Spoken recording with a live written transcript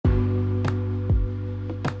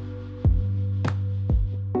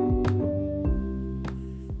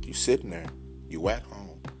You sitting there, you at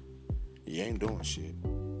home, you ain't doing shit.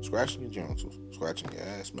 Scratching your genitals, scratching your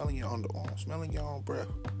ass, smelling your underarm, smelling your own breath.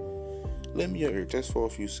 Lend me your ear just for a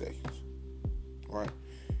few seconds. Right?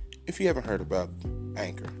 If you haven't heard about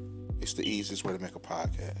Anchor, it's the easiest way to make a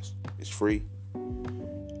podcast. It's free.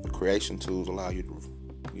 The creation tools allow you to,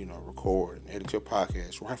 record and edit your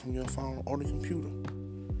podcast right from your phone or the computer.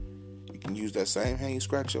 You can use that same hand you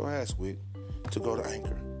scratch your ass with to go to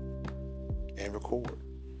Anchor and record.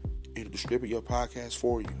 It'll distribute your podcast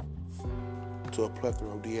for you to a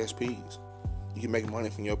plethora of DSPs. You can make money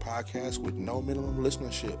from your podcast with no minimum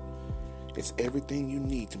listenership. It's everything you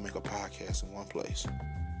need to make a podcast in one place.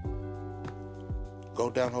 Go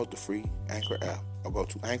download the free Anchor app or go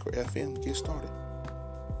to Anchor FM to get started.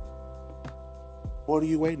 What are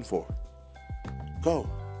you waiting for? Go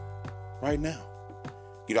right now.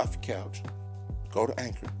 Get off your couch. Go to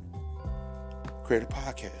Anchor. Create a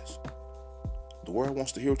podcast. The world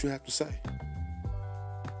wants to hear what you have to say.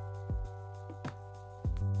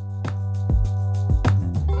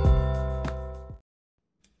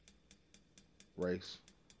 Race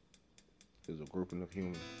is a grouping of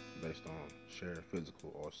humans based on shared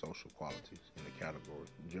physical or social qualities in a category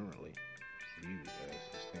generally viewed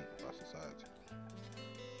as distinct by society.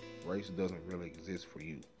 Race doesn't really exist for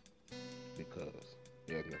you because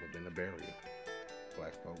there's never been a barrier.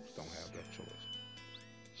 Black folks don't have that choice.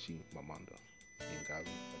 Chimamanda Ngozi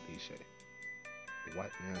Adichie. The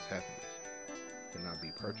white man's happiness cannot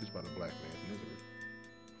be purchased by the black man's misery.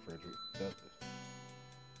 Frederick Douglass.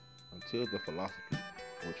 Until the philosophy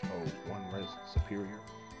which holds one race superior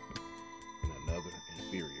and another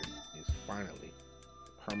inferior is finally,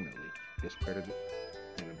 permanently discredited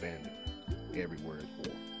and abandoned, everywhere is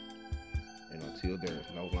war. And until there is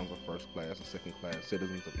no longer first class and second class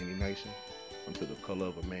citizens of any nation, until the color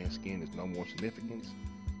of a man's skin is no more significant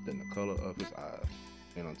than the color of his eyes,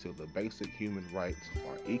 and until the basic human rights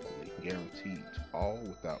are equally guaranteed to all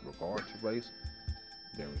without regard to race,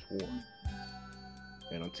 there is war.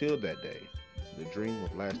 And until that day, the dream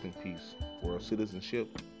of lasting peace, world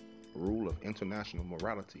citizenship, rule of international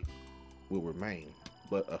morality will remain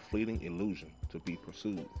but a fleeting illusion to be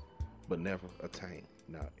pursued but never attained.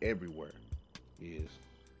 Now everywhere is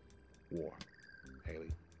war. Haile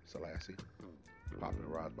Selassie,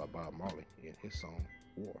 popularized by Bob Marley in his song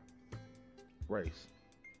War. Race.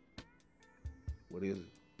 What is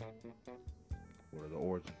it? What are the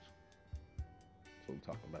origins? That's what we're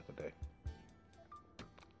talking about today.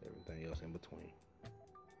 Everything else in between.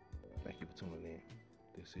 Thank you for tuning in.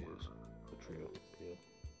 This is the Trill Pill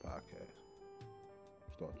Podcast.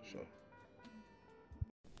 Start the show.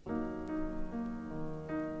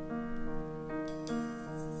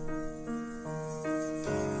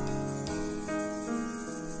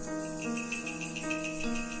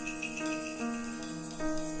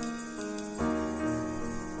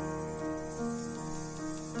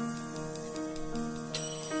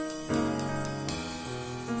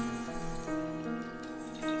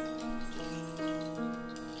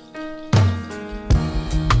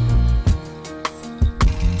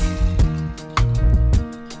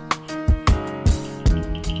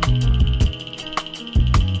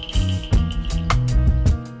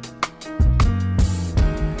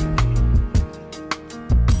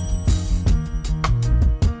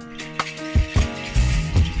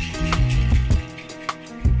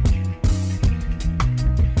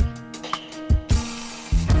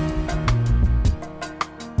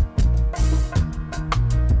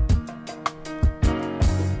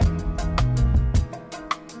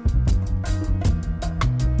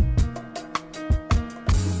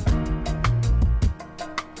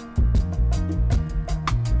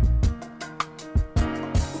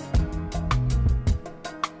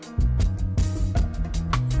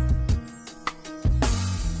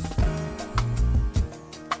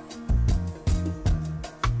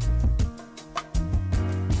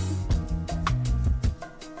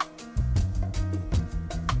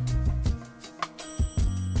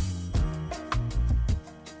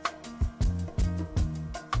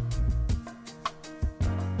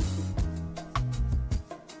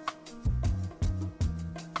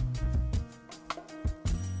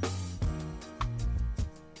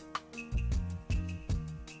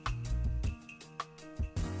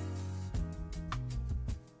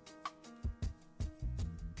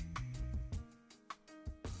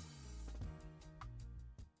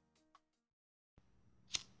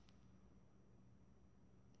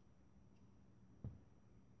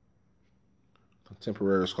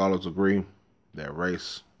 Contemporary scholars agree that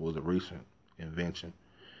race was a recent invention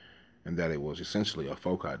and that it was essentially a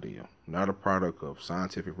folk idea, not a product of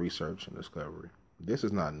scientific research and discovery. This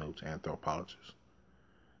is not new to anthropologists.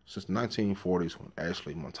 Since the 1940s, when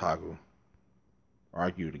Ashley Montagu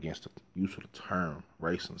argued against the use of the term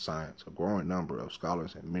race in science, a growing number of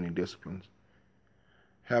scholars in many disciplines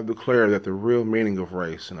have declared that the real meaning of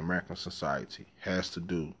race in American society has to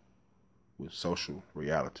do with social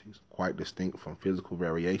realities, quite distinct from physical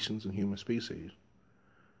variations in human species.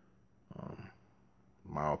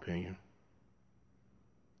 My opinion.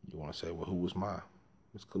 You want to say, well, who was my?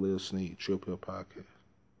 It's Khalil Sneed, Trill Pill Podcast.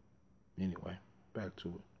 Anyway, back to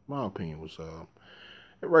it. My opinion was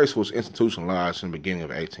that race was institutionalized in the beginning of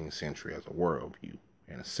the 18th century as a worldview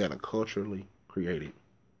and a set of culturally created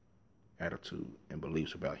attitude and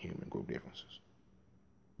beliefs about human group differences.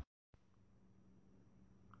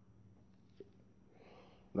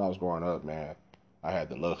 When I was growing up, man, I had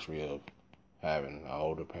the luxury of having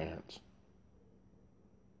older parents,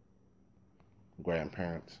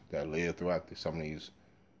 grandparents that lived throughout some of these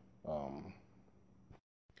um,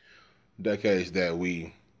 decades that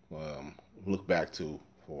we look back to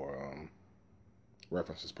for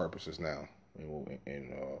references purposes now,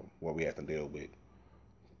 and what we have to deal with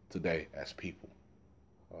today as people.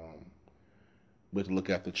 Um, we have to look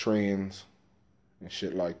at the trends and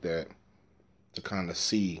shit like that to kind of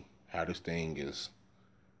see how this thing is.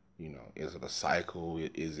 Is it a cycle?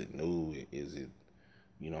 Is it new? Is it,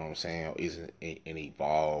 you know what I'm saying? Is it an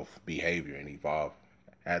evolved behavior, an evolved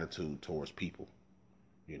attitude towards people,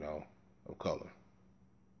 of color?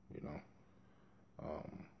 You know,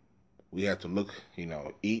 we have to look.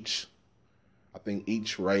 I think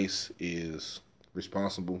each race is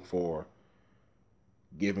responsible for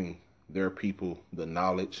giving their people the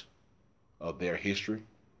knowledge of their history.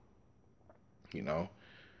 You know,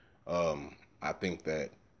 I think that,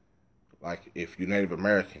 like, if you're Native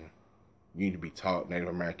American, you need to be taught Native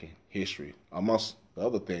American history, amongst the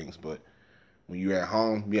other things. But when you're at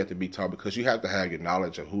home, you have to be taught, because you have to have your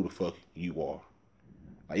knowledge of who the fuck you are.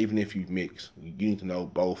 Like, even if you mix, you need to know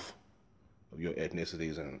both of your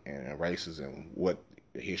ethnicities and races and what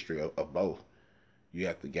the history of both. You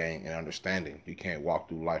have to gain an understanding. You can't walk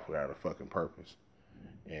through life without a fucking purpose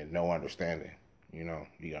and no understanding. You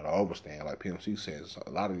gotta overstand. Like Pimp C says, a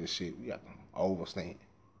lot of this shit, you got to overstand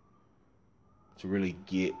to really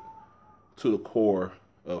get to the core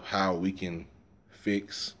of how we can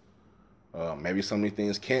fix. Maybe some of these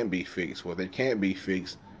things can't be fixed. Well, they can't be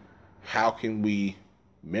fixed. How can we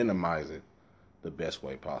minimize it the best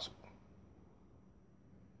way possible?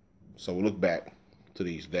 So we look back to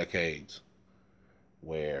these decades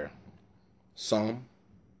where some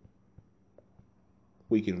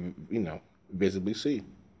we can, visibly see.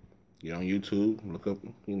 Get on YouTube, look up,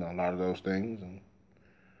 a lot of those things,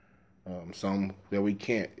 and some that we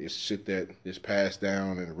can't. It's shit that is passed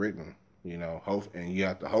down and written, hope, and you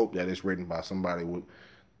have to hope that it's written by somebody with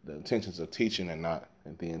the intentions of teaching and not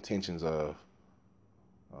the intentions of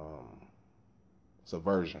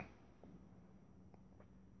subversion,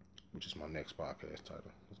 which is my next podcast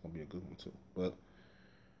title. It's gonna be a good one too. But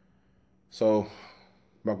so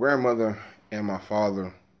my grandmother and my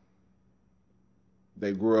father,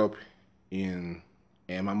 they grew up and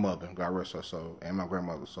my mother, God rest her soul, and my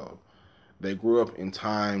grandmother, so they grew up in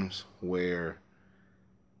times where,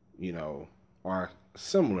 are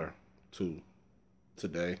similar to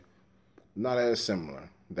today. Not as similar.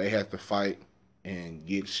 They had to fight and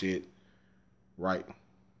get shit right.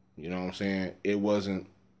 You know what I'm saying? It wasn't,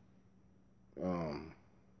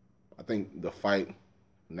 I think the fight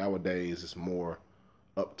nowadays is more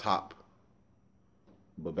up top.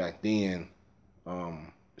 But back then,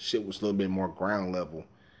 shit was a little bit more ground level,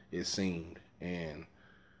 it seemed. And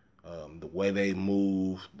the way they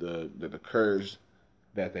moved, the courage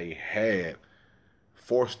that they had,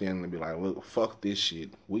 forced them to be like, look, fuck this shit.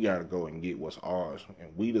 We gotta go and get what's ours. And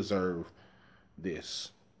we deserve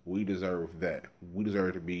this. We deserve that. We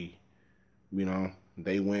deserve to be,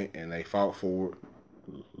 they went and they fought for it,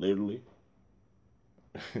 literally.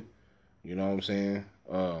 You know what I'm saying?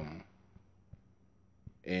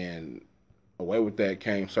 And away with that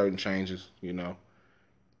came certain changes,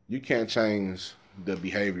 You can't change the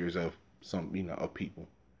behaviors of some, of people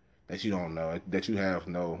that you don't know, that you have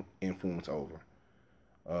no influence over.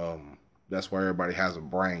 That's why everybody has a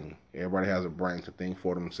brain. Everybody has a brain to think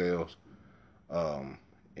for themselves. And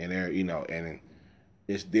there, and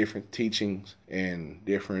it's different teachings and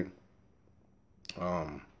different,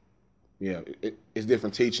 it's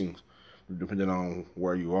different teachings depending on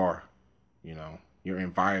where you are. Your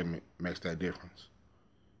environment makes that difference.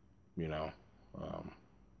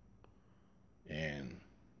 And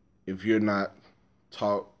if you're not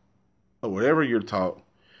taught, or whatever you're taught,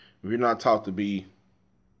 if you're not taught to be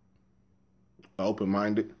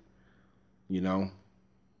open-minded,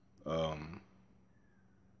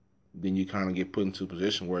 then you kind of get put into a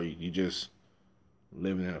position where you just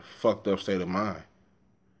living in a fucked up state of mind.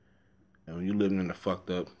 And when you living in a fucked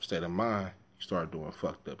up state of mind, you start doing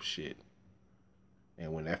fucked up shit.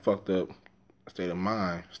 And when that fucked up state of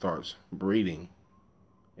mind starts breeding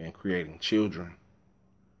and creating children,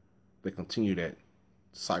 they continue that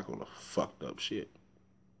cycle of fucked up shit.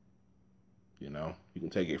 You know, you can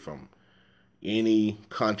take it from any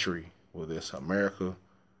country, whether it's America,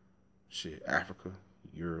 shit, Africa,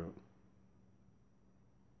 Europe,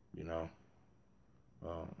 you know,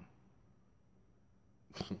 um,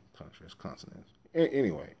 countries, continents.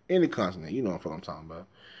 Anyway, any continent, you know what I'm talking about.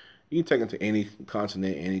 You can take it to any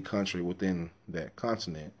continent, any country within that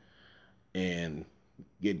continent, and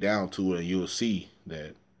get down to it, and you'll see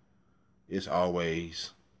that it's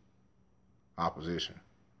always opposition.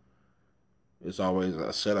 It's always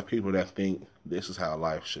a set of people that think this is how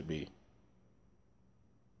life should be.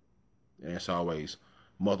 And it's always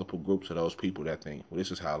multiple groups of those people that think, well,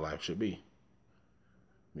 this is how life should be.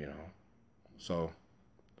 You know? So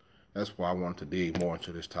that's why I wanted to dig more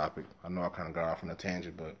into this topic. I know I kind of got off on a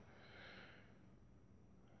tangent, but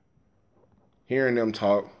hearing them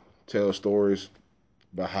talk, tell stories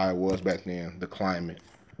about how it was back then, the climate,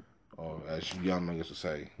 or as young niggas would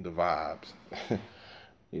say, the vibes.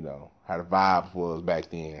 You know, how the vibes was back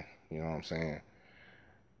then. You know what I'm saying?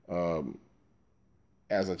 Um,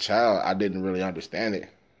 as a child, I didn't really understand it.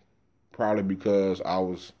 Probably because I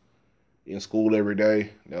was in school every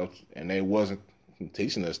day, and they wasn't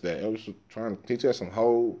teaching us that. It was trying to teach us some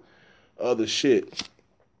whole other shit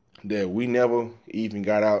that we never even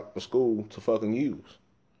got out of school to fucking use.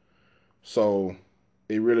 So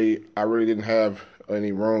I really didn't have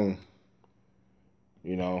any room,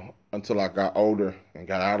 you know, until I got older and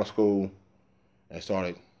got out of school and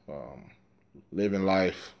started living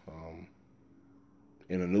life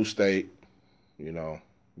in a new state, you know,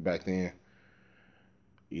 back then.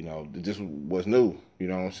 You know, it just was new, you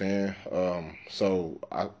know what I'm saying? So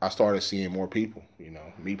I started seeing more people, you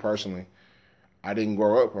know. Me personally, I didn't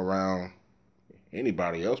grow up around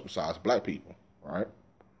anybody else besides black people, right?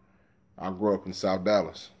 I grew up in South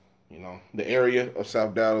Dallas. You know, the area of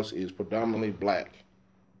South Dallas is predominantly black.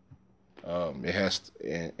 It has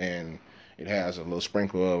and it has a little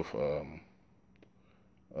sprinkle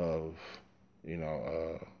of you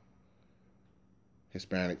know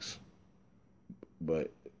Hispanics,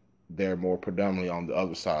 but they're more predominantly on the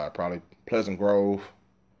other side, probably Pleasant Grove.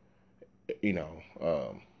 You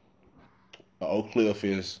know, Oak Cliff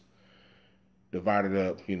is divided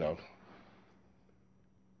up. You know,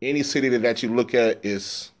 any city that you look at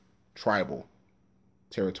is tribal,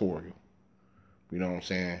 territorial. You know what I'm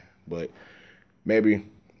saying? But maybe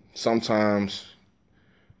sometimes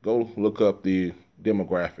go look up the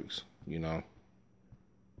demographics. You know,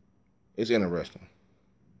 it's interesting,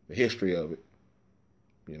 the history of it.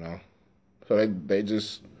 You know, so they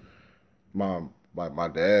just my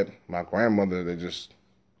dad, my grandmother, they just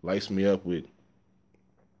laced me up with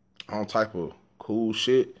all type of cool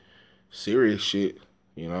shit, serious shit.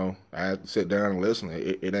 You know, I had to sit down and listen.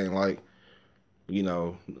 It ain't like, you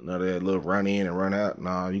know, none of that little run in and run out.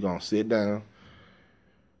 Nah, you gonna sit down.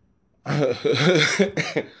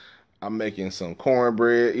 I'm making some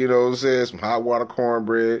cornbread, you know what I'm saying? Some hot water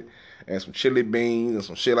cornbread and some chili beans and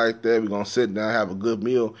some shit like that. We're gonna sit down, have a good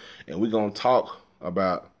meal, and we're gonna talk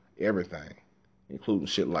about everything, including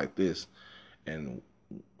shit like this. And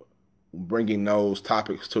bringing those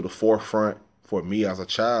topics to the forefront for me as a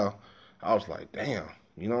child, I was like, damn,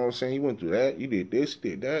 you know what I'm saying? You went through that, you did this,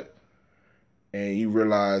 you did that. And you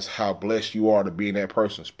realize how blessed you are to be in that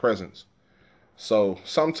person's presence. So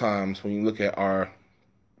sometimes when you look at our,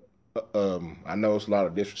 I know it's a lot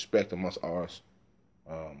of disrespect amongst our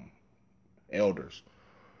um, elders,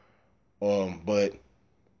 but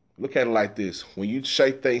look at it like this: when you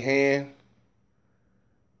shake their hand,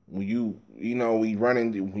 when you know we run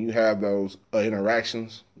into when you have those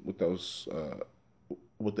interactions with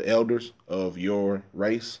the elders of your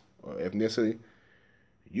race or ethnicity,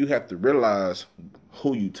 you have to realize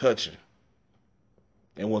who you touching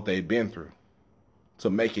and what they've been through to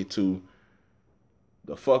make it to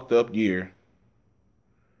the fucked up year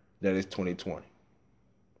that is 2020,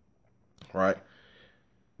 right?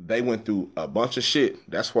 They went through a bunch of shit.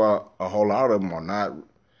 That's why a whole lot of them are not.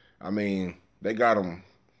 I mean, they got them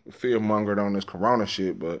fear mongered on this corona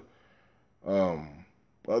shit, but um,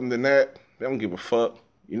 other than that, they don't give a fuck.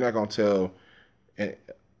 You're not gonna tell,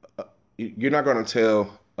 you're not gonna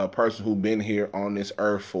tell a person who been here on this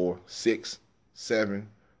earth for 6, 7,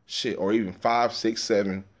 shit, or even 5, 6,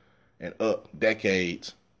 7, and up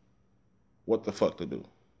decades what the fuck to do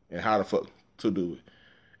and how the fuck to do it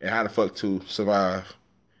and how the fuck to survive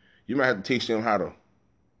You might have to teach them how to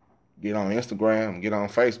get on Instagram, get on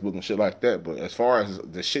Facebook and shit like that. But as far as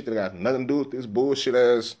the shit that got nothing to do with this bullshit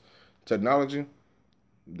ass technology,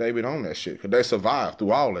 they been on that shit because they survived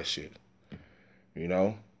through all that shit. You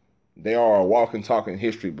know, they are a walking, talking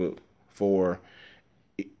history book for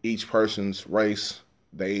each person's race.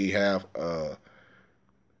 They have a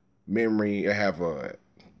memory. They have a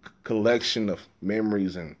collection of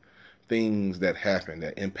memories and things that happened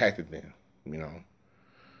that impacted them. You know,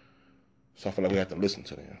 so I feel like we have to listen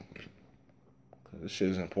to them. This shit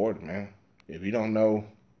is important, man. If you don't know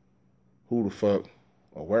who the fuck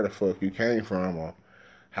or where the fuck you came from or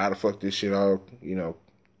how the fuck this shit all,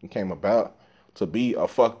 came about to be a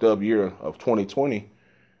fucked up year of 2020,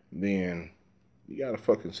 then you gotta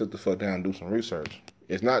fucking sit the fuck down and do some research.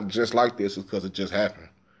 It's not just like this because it just happened.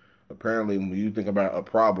 Apparently, when you think about a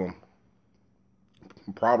problem,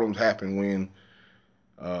 problems happen when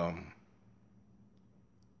um,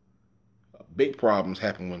 big problems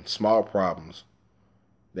happen when small problems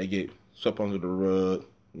they get swept under the rug.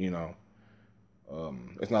 You know,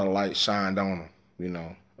 it's not a light shined on them. You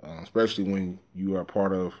know, especially when you are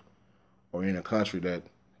part of or in a country that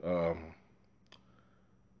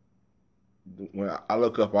when I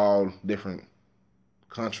look up all different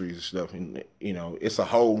countries and stuff, and it's a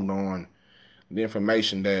hold on the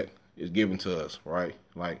information that is given to us, right?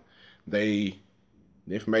 Like the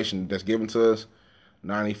information that's given to us,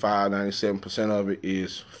 95, 97% of it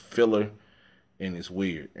is filler and it's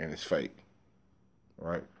weird and it's fake,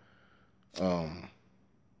 right? Um,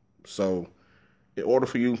 so in order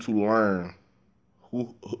for you to learn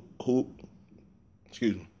who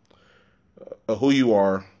excuse me, who you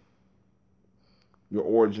are, your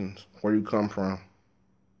origins, where you come from,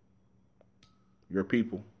 your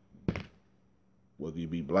people, whether you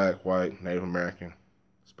be black, white, Native American,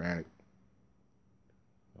 Hispanic,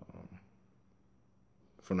 um,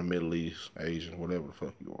 from the Middle East, Asian, whatever the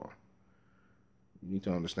fuck you are. You need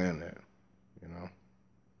to understand that, you know.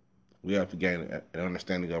 We have to gain an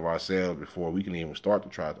understanding of ourselves before we can even start to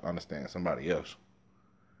try to understand somebody else.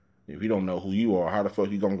 If you don't know who you are, how the fuck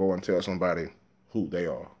you gonna go and tell somebody who they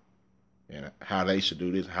are and how they should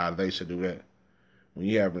do this, how they should do that, when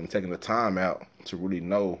you haven't taken the time out to really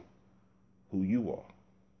know who you are,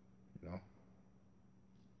 you know,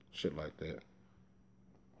 shit like that.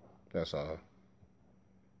 That's all.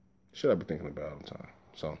 Shit I be thinking about all the time.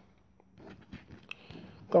 So,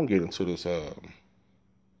 gonna get into this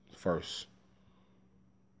first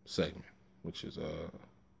segment, which is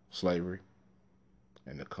slavery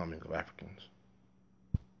and the coming of Africans.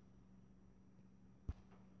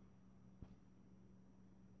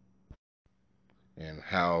 And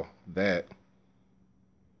how that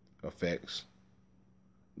affects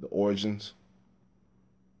the origins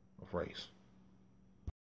of race.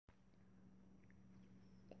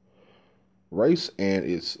 Race and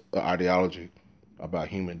its ideology about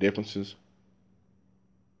human differences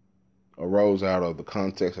arose out of the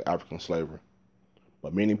context of African slavery.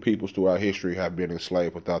 But many peoples throughout history have been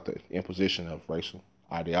enslaved without the imposition of racial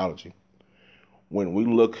ideology. When we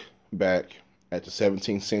look back at the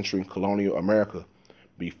 17th century colonial America,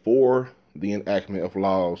 before the enactment of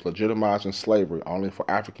laws legitimizing slavery only for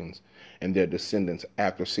Africans and their descendants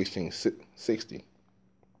after 1660,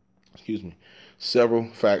 several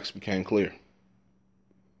facts became clear.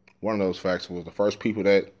 One of those facts was the first people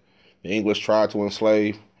that the English tried to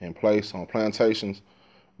enslave and place on plantations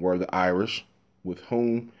were the Irish, with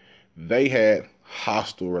whom they had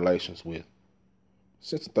hostile relations with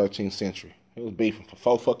since the 13th century. It was beefing for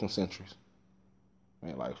 4 fucking centuries.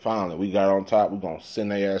 And like finally, we got on top. We're gonna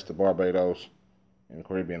send their ass to Barbados and the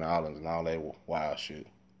Caribbean islands and all that wild shit.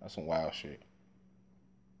 That's some wild shit.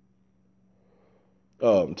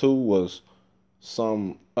 Two was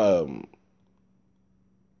some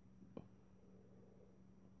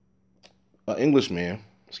Englishman,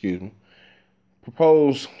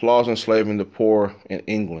 proposed laws enslaving the poor in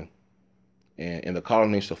England and in the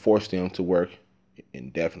colonies to force them to work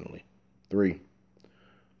indefinitely. Three,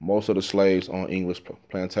 most of the slaves on English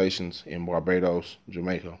plantations in Barbados,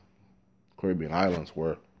 Jamaica, Caribbean islands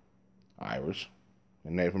were Irish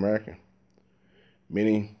and Native American.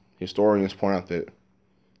 Many historians point out that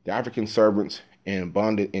the African servants and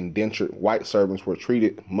bonded indentured white servants were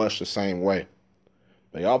treated much the same way.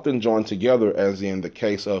 They often joined together, as in the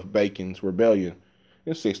case of Bacon's rebellion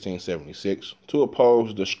in 1676, to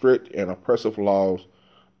oppose the strict and oppressive laws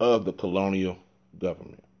of the colonial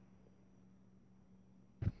government.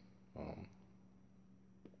 Um,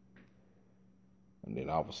 and then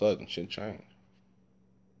all of a sudden, shit changed.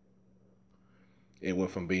 It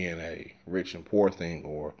went from being a rich and poor thing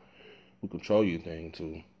or who control you thing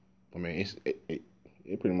to, I mean,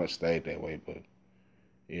 it pretty much stayed that way, but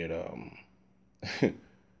it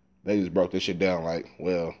they just broke this shit down like,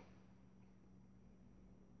 well,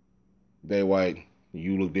 they white,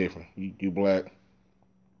 you look different. You black,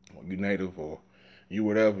 or you native, or you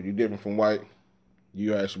whatever. You different from white.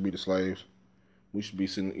 You actually be the slaves. We should be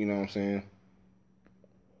sitting. You know what I'm saying?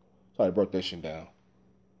 So I broke that shit down.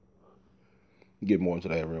 Get more into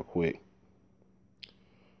that real quick.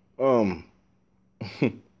 Um,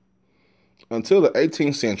 until the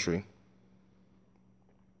 18th century,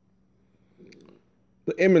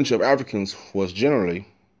 the image of Africans was generally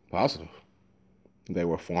positive. They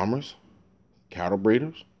were farmers, cattle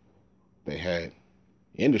breeders. They had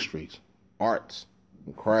industries, arts,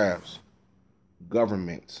 and crafts,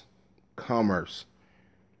 governments, commerce.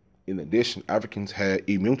 In addition, Africans had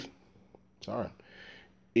immunities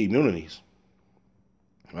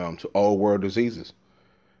to old world diseases.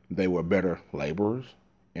 They were better laborers,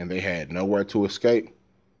 and they had nowhere to escape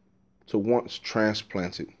to once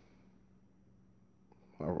transplanted.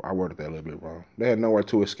 I worded that a little bit wrong. They had nowhere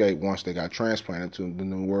to escape once they got transplanted to the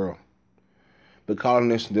New World. The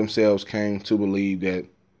colonists themselves came to believe that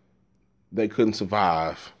they couldn't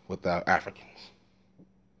survive without Africans.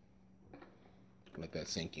 Let that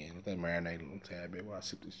sink in. Let that marinate a little tad bit while I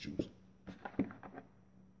sip this juice.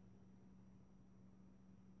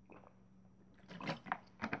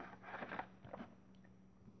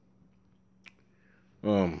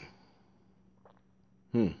 Um,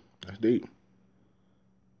 that's deep.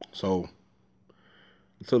 So,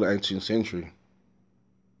 until the 18th century,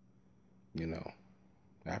 you know,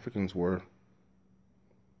 Africans were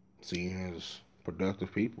seen as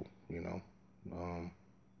productive people,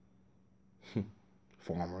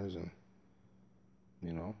 farmers and,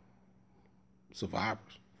 you know,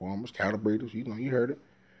 survivors. Farmers, cattle breeders, you heard it.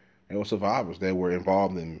 They were survivors. They were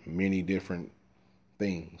involved in many different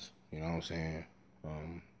things, you know what I'm saying?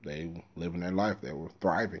 They living their life. They were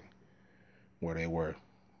thriving where they were,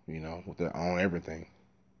 with their own everything,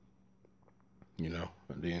 and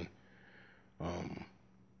then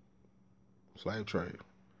slave trade,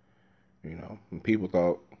 and people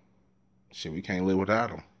thought, shit, we can't live without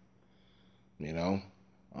them,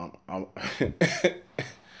 I'm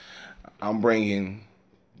I'm bringing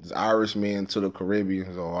this Irishman to the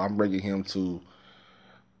Caribbean, so I'm bringing him to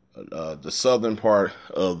the southern part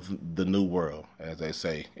of the New World, as they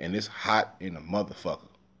say, and it's hot in a motherfucker.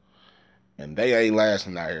 And they ain't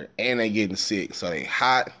lasting out here, and they getting sick, so they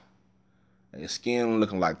hot, their skin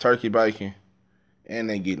looking like turkey bacon, and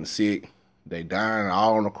they getting sick. They dying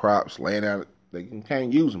all on the crops, laying out. They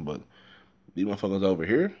can't use them, but these motherfuckers over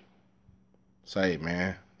here, say,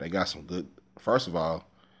 man, they got some good. First of all,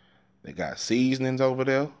 they got seasonings over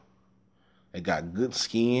there. They got good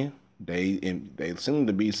skin. They seem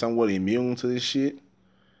to be somewhat immune to this shit.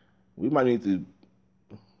 We might need to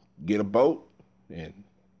get a boat and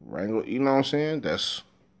wrangle. You know what I'm saying? That's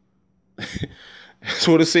that's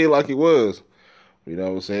what it seemed like it was. You know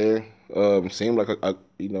what I'm saying? Seemed like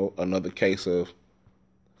another case of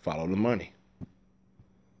follow the money.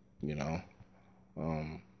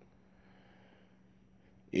 Um,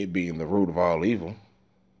 it being the root of all evil,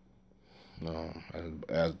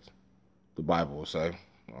 as the Bible will say.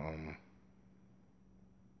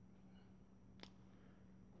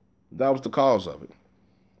 That was the cause of it.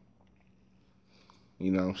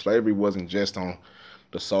 Slavery wasn't just on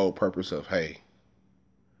the sole purpose of, hey,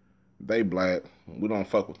 they black, we don't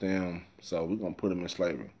fuck with them, so we're gonna put them in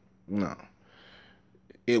slavery. No.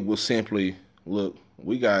 It was simply, look,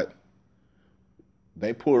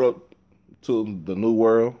 they pulled up to the New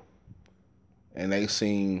World and they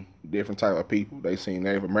seen different type of people. They seen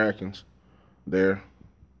Native Americans there.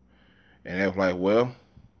 And they was like, well,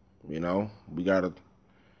 we gotta,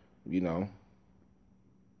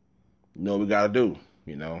 what we gotta do,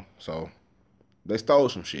 So they stole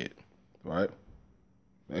some shit, right?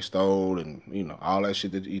 They stole and all that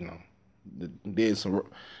shit that did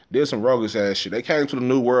some roguish ass shit. They came to the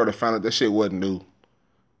New World and found out that shit wasn't new.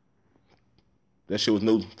 That shit was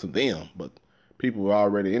new to them, but people were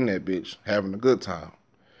already in that bitch having a good time.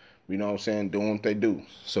 You know what I'm saying? Doing what they do,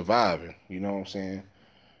 surviving. You know what I'm saying?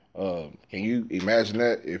 Can you imagine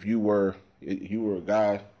that if you were a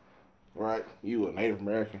guy, right? You a Native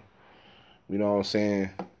American. You know what I'm saying?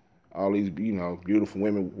 All these beautiful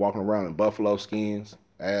women walking around in buffalo skins,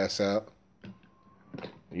 ass out.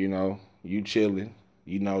 You chilling.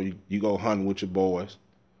 You go hunting with your boys.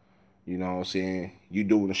 You know what I'm saying? You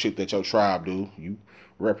doing the shit that your tribe do. You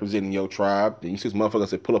representing your tribe. Then you see some motherfuckers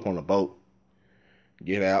that pull up on the boat,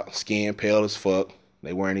 get out, skin pale as fuck.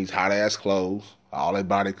 They wearing these hot ass clothes, all their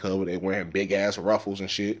body covered. They wearing big ass ruffles and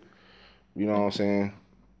shit. You know what I'm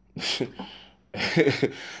saying?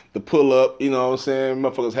 the pull up, you know what I'm saying?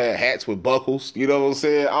 Motherfuckers had hats with buckles, you know what I'm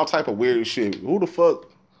saying? All type of weird shit. Who the fuck?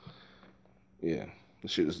 Yeah, the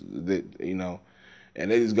shit is, you know, and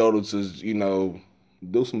they just go to just, you know,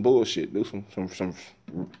 do some bullshit, do some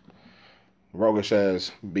roguish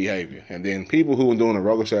ass behavior, and then people who were doing the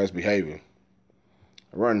roguish ass behavior,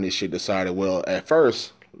 running this shit, decided, well, at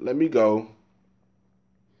first, let me go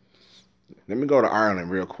to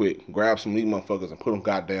Ireland real quick, grab some of these motherfuckers and put them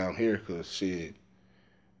goddamn here, cause shit,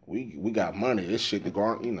 we got money. This shit the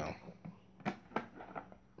go, you know.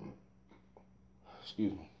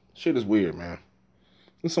 Excuse me. Shit is weird, man.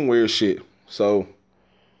 It's some weird shit. So,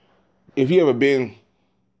 if you ever been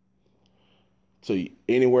to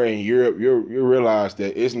anywhere in Europe, you realize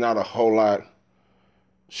that it's not a whole lot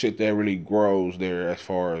shit that really grows there as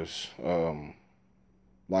far as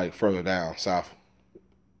like further down south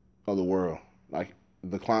of the world. Like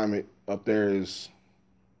the climate up there is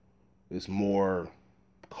more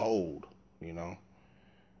cold, you know.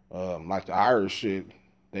 Like the Irish shit,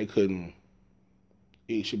 they couldn't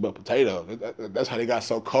eat shit but potatoes. That's how they got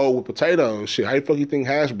so cold with potatoes. Shit, how the fuck you think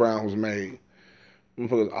hash brown was made?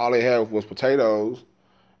 Because all they had was potatoes,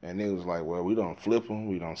 and it was like, well, we don't flip them,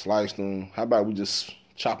 we don't slice them. How about we just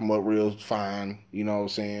chop them up real fine? You know what I'm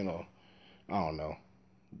saying? Or I don't know.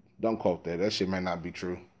 Don't quote that. That shit might not be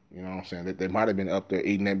true. You know what I'm saying? They might have been up there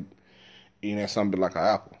eating that something like an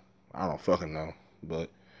apple. I don't fucking know. But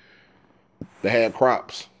they had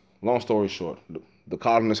crops. Long story short, the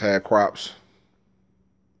colonists had crops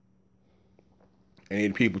and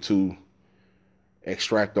needed people to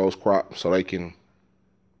extract those crops so they can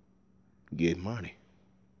get money.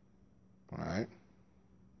 All right?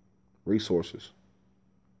 Resources.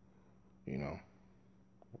 You know.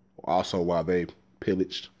 Also, while they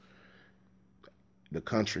pillaged the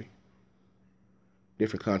country,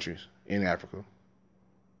 different countries in Africa,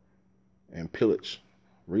 and pillaged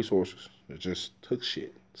resources. It just took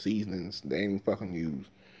shit. Seasonings they ain't fucking used.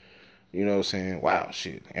 You know what I'm saying? Wow,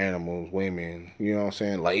 shit. Animals, women, you know what I'm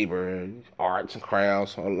saying? Labor, arts and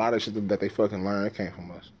crafts. A lot of shit that they fucking learned, it came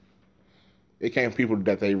from us. It came from people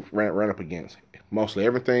that they ran up against. Mostly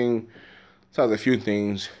everything, besides a few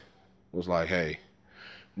things, was like, hey,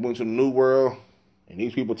 we went to the New World, and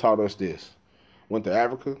these people taught us this. Went to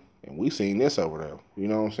Africa, and we seen this over there. You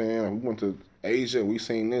know what I'm saying? We went to Asia, we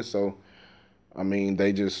seen this. So, I mean,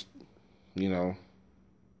 they just, you know,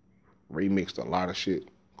 remixed a lot of shit,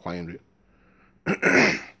 claimed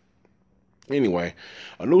it. Anyway,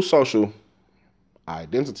 a new social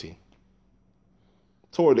identity.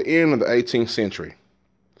 Toward the end of the 18th century,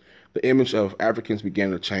 the image of Africans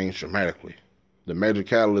began to change dramatically. The major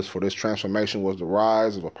catalyst for this transformation was the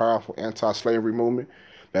rise of a powerful anti-slavery movement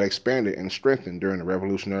that expanded and strengthened during the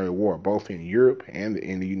Revolutionary War, both in Europe and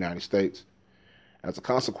in the United States. As a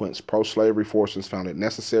consequence, pro-slavery forces found it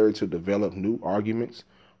necessary to develop new arguments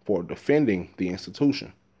for defending the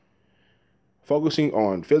institution. Focusing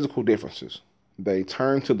on physical differences, they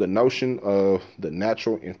turned to the notion of the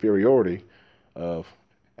natural inferiority of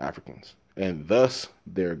Africans, and thus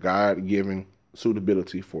their God-given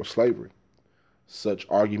suitability for slavery. Such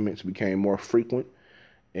arguments became more frequent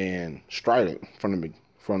and strident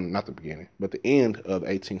from not the beginning, but the end of the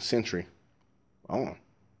 18th century on.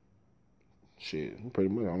 Shit, pretty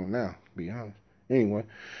much on it now, to be honest. Anyway,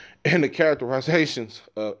 and the characterizations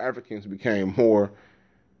of Africans became more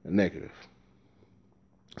negative.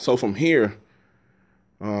 So from here,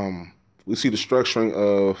 we see the structuring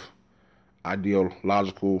of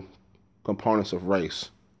ideological components of race.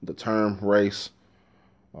 The term race,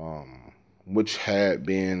 which had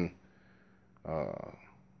been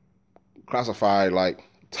classified like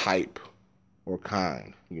type or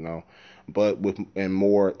kind, you know, but with and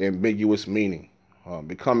more ambiguous meaning,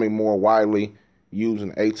 becoming more widely used in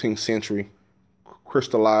the 18th century,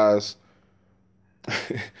 crystallized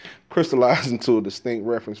crystallized into a distinct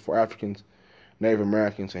reference for Africans, Native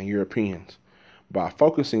Americans, and Europeans. By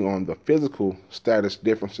focusing on the physical status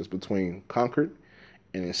differences between conquered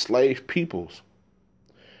and enslaved peoples,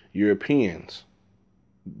 Europeans,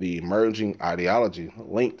 the emerging ideology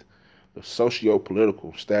linked the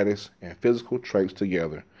socio-political status and physical traits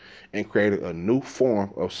together and created a new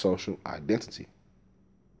form of social identity.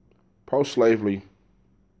 Pro-slavery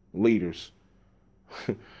leaders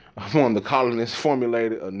among the colonists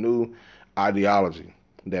formulated a new ideology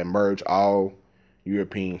that merged all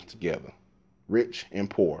Europeans together, rich and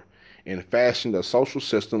poor, and fashioned a social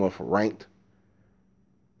system of ranked,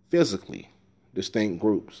 physically distinct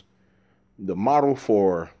groups. The model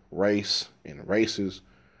for race and races,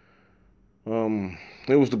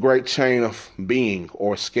 it was the great chain of being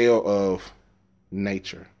or scale of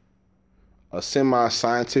nature, a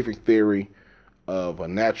semi-scientific theory of a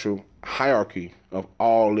natural hierarchy of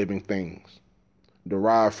all living things,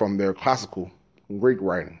 derived from their classical Greek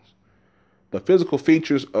writings. The physical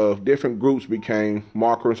features of different groups became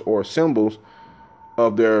markers or symbols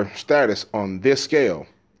of their status on this scale,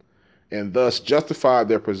 and thus justified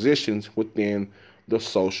their positions within the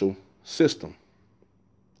social system.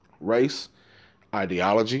 Race,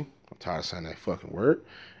 ideology, I'm tired of saying that fucking word.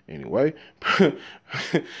 Anyway,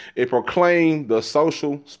 it proclaimed the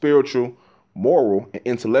social, spiritual, moral, and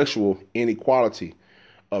intellectual inequality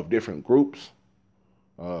of different groups,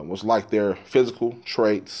 was like their physical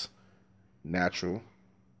traits, natural,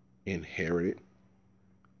 inherited,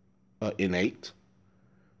 innate,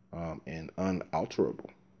 and unalterable.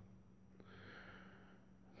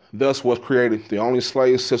 Thus was created the only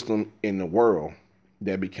slave system in the world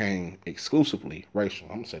that became exclusively racial.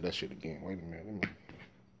 I'm gonna say that shit again. Wait a minute.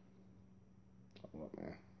 Hold up,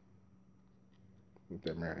 man. Let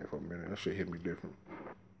that marinate for a minute. That shit hit me different.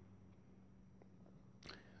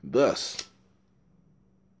 Thus,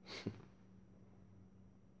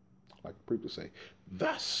 like the preacher say,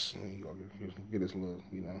 thus, you go get this little,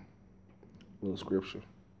 little scripture.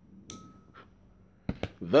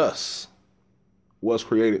 Thus was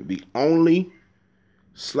created the only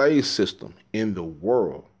slave system in the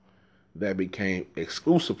world that became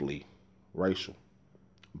exclusively racial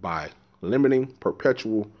by limiting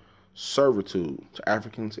perpetual servitude to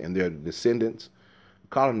Africans and their descendants.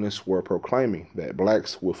 Colonists were proclaiming that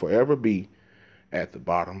blacks would forever be at the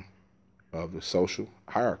bottom of the social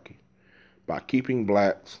hierarchy by keeping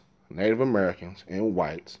blacks, Native Americans, and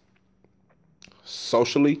whites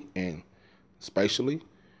socially and spatially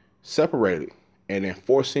separated and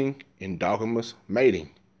enforcing endogamous mating.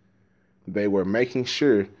 They were making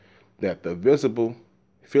sure that the visible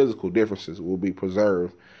physical differences will be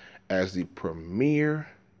preserved as the premier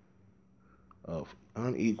of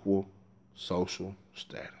unequal social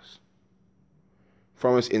status.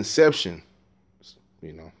 From its inception,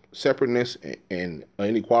 separateness and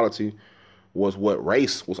inequality was what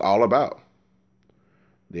race was all about.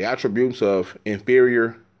 The attributes of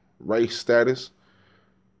inferior race status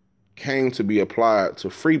came to be applied to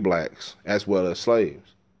free blacks as well as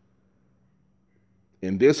slaves.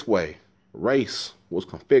 In this way, race was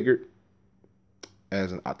configured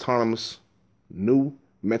as an autonomous new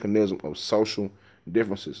mechanism of social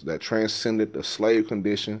differences that transcended the slave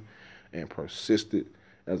condition and persisted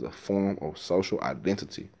as a form of social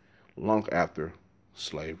identity long after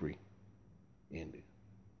slavery ended.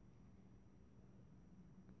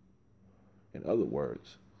 In other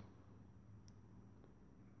words,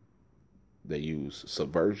 they use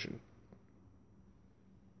subversion,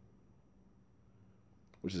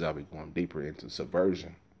 which is how we're going deeper into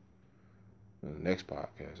subversion in the next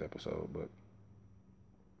podcast episode. But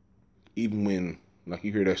even when, like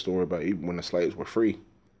you hear that story about even when the slaves were free,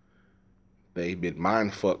 they've been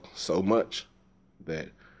mind fucked so much that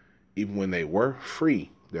even when they were free,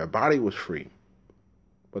 their body was free,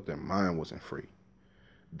 but their mind wasn't free.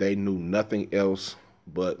 They knew nothing else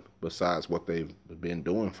but besides what they've been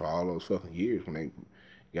doing for all those fucking years when they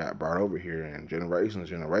got brought over here, and generations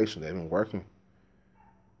they've been working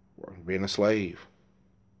being a slave.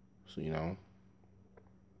 So,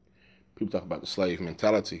 people talk about the slave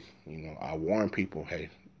mentality. I warn people, hey,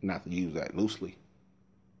 not to use that loosely,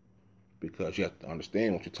 because you have to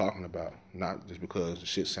understand what you're talking about, not just because the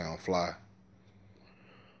shit sound fly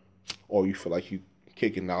or you feel like you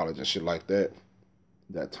kicking knowledge and shit like that.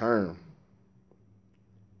 That term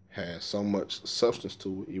has so much substance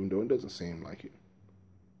to it, even though it doesn't seem like it.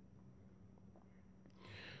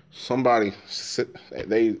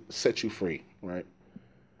 They set you free, right?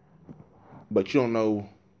 But you don't know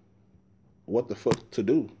what the fuck to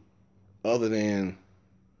do other than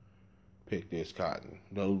pick this cotton,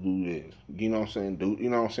 don't do this. You know what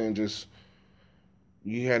I'm saying? Just,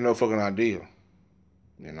 you had no fucking idea,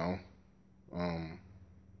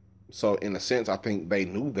 So in a sense, I think they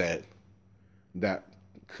knew that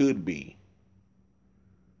could be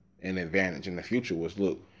an advantage in the future was,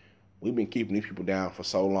 look, we've been keeping these people down for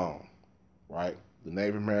so long, right? The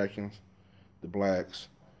Native Americans, the blacks,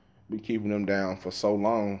 been keeping them down for so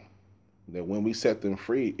long that when we set them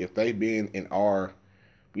free, if they've been in our,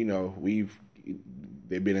 they've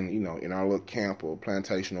been in our little camp or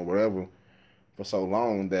plantation or whatever for so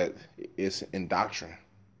long that it's indoctrination.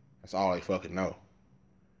 That's all they fucking know.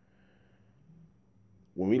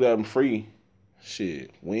 When we let them free,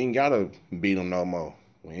 shit, we ain't gotta beat them no more.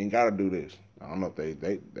 We ain't gotta do this. I don't know if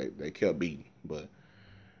they kept beating, but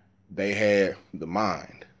they had the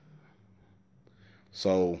mind.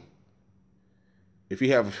 So if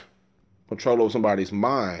you have control over somebody's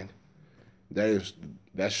mind, That is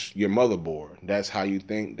that's your motherboard. That's how you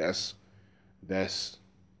think. That's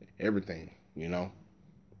everything. You know.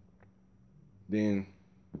 Then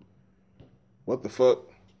what the fuck?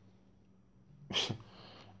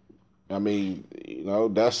 I mean,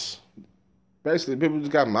 that's basically people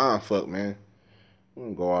just got mind fucked, man. I'm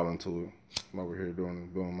gonna go out into it. I'm over here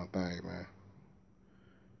doing my thing, man.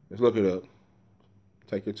 Let's look it up.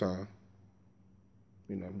 Take your time.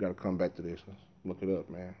 We gotta come back to this. Let's look it up,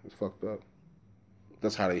 man. It's fucked up.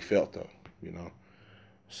 That's how they felt, though.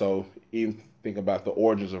 So even think about the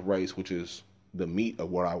origins of race, which is the meat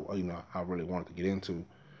of what I really wanted to get into.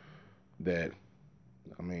 That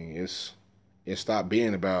I mean, it stopped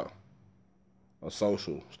being about a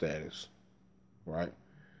social status, right?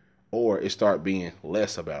 Or it started being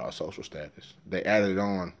less about our social status. They added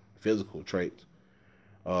on physical traits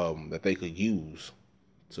that they could use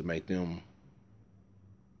to make them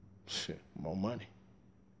more money.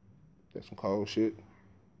 That's some cold shit.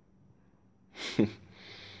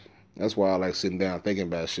 That's why I like sitting down thinking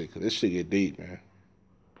about shit, because this shit get deep, man.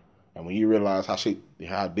 And when you realize how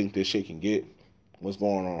deep this shit can get, what's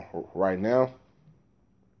going on right now,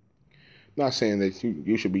 not saying that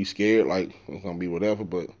you should be scared, like it's gonna be whatever,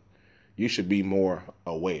 but you should be more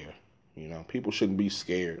aware. People shouldn't be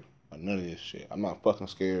scared of none of this shit. I'm not fucking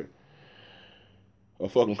scared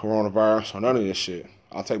of fucking coronavirus or none of this shit.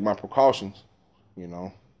 I'll take my precautions, you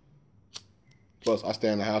know. Plus, I stay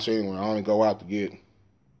in the house anyway. I only go out to get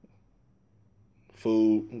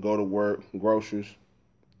food, go to work, groceries,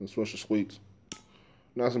 and Swisher Sweets.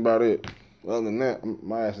 And that's about it. Other than that,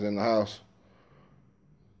 my ass is in the house,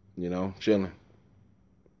 chilling.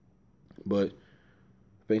 But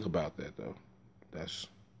think about that though. That's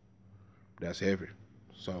heavy.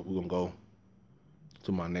 So we're gonna go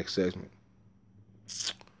to my next segment.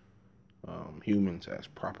 Humans as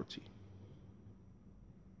property.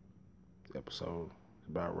 This episode is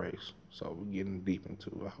about race. So we're getting deep into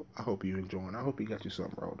it. I hope you're enjoying. I hope you got you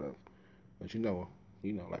something rolled up. But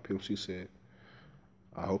like Pimp C said,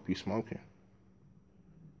 I hope you smoking.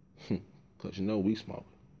 Cause we smoke.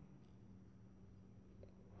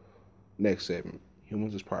 Next segment.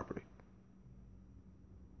 Humans as property.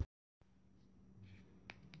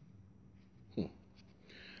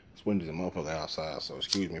 It's windy as a motherfucker outside, so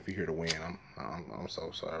excuse me if you hear the wind. I'm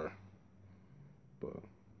so sorry. But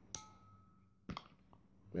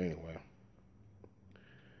anyway,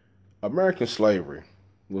 American slavery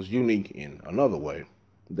was unique in another way.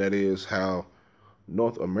 That is how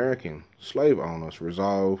North American slave owners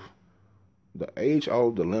resolved the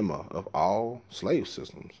age-old dilemma of all slave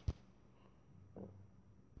systems.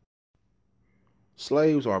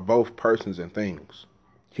 Slaves are both persons and things,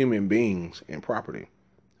 human beings and property.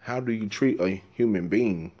 How do you treat a human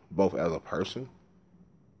being both as a person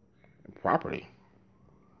and property?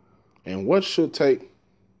 And what should take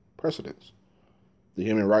precedence? The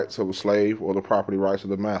human rights of a slave or the property rights of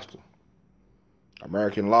the master?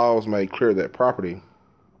 American laws made clear that property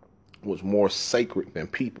was more sacred than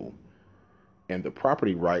people, and the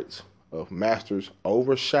property rights of masters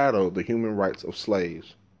overshadowed the human rights of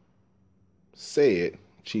slaves, said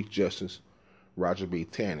Chief Justice Roger B.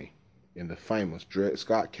 Taney in the famous Dred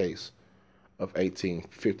Scott case of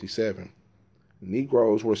 1857.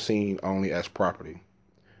 Negroes were seen only as property.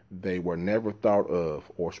 They were never thought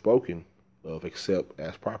of or spoken of except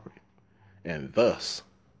as property. And thus,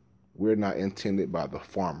 we're not intended by the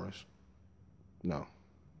farmers. No.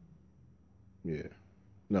 Yeah.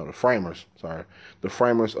 No, the framers. Sorry. The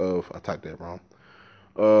framers of, I typed that wrong,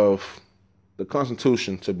 of the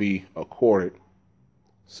Constitution to be accorded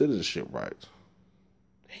citizenship rights.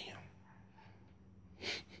 Damn.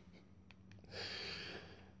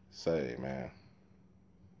 Say, man.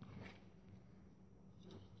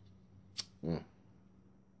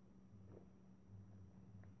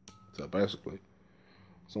 So basically,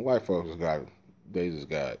 some white folks just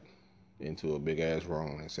got into a big ass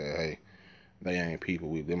room and said, hey, they ain't people,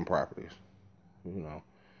 we them properties. You know,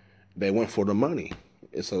 they went for the money.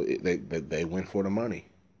 They went for the money.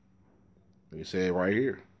 You said right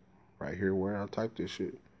here where I typed this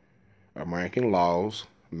shit. American laws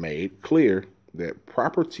made clear that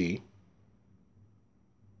property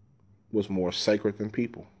was more sacred than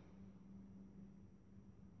people.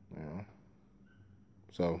 You know,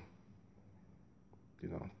 so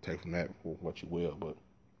take from that what you will. But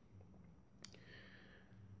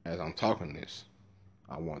as I'm talking this,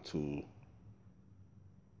 I want to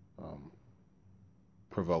um,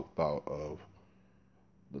 provoke thought of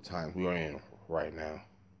the times we are in right now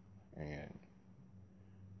and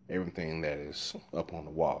everything that is up on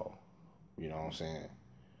the wall. You know what I'm saying?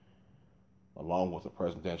 Along with the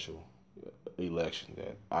presidential election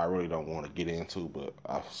that I really don't want to get into, but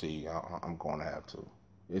I see I'm going to have to.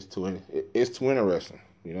 It's too interesting.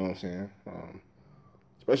 You know what I'm saying?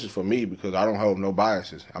 Especially for me because I don't hold no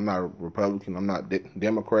biases. I'm not a Republican. I'm not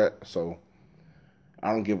Democrat, so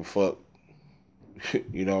I don't give a fuck.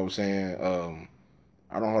 You know what I'm saying?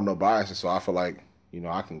 I don't hold no biases, so I feel like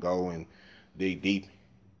I can go and dig deep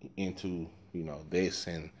into this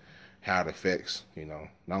and how it affects not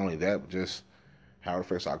only that but just how it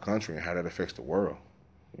affects our country and how that affects the world.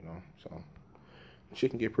 So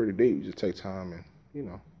shit can get pretty deep. You just take time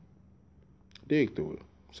and dig through it.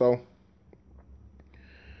 So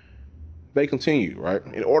they continue, right?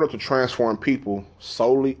 In order to transform people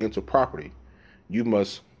solely into property, you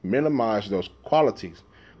must minimize those qualities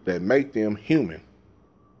that make them human.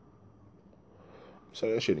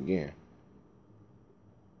 Say that shit again.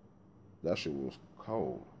 That shit was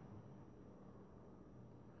cold.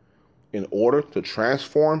 In order to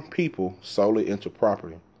transform people solely into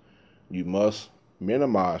property, you must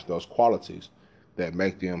minimize those qualities that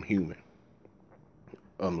make them human.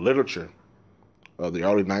 Literature of the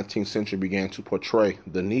early 19th century began to portray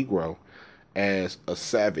the Negro as a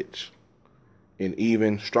savage in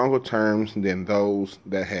even stronger terms than those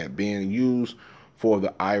that had been used for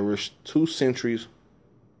the Irish 2 centuries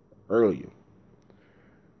earlier.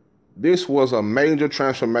 This was a major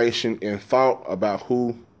transformation in thought about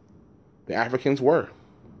who the Africans were.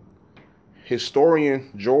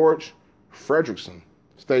 Historian George Frederickson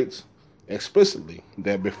states explicitly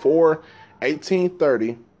that before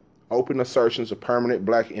 1830, open assertions of permanent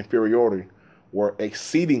black inferiority were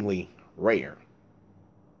exceedingly rare.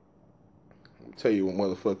 I'll tell you what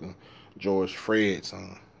motherfucking George Fred's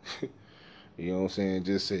you know what I'm saying,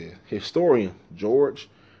 just said. Historian George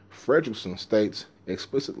Frederickson states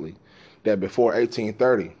explicitly that before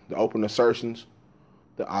 1830, the open assertions,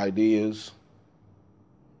 the ideas,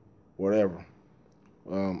 whatever,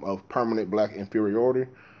 of permanent black inferiority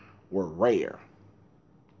were rare.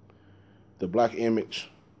 The Black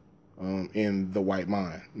Image in the White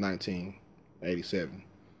Mind, 1987.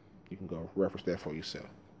 You can go reference that for yourself.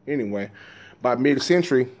 Anyway, by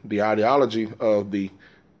mid-century, the ideology of the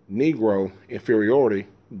Negro inferiority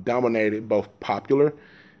dominated both popular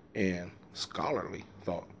and scholarly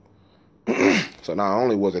thought. So not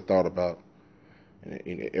only was it thought about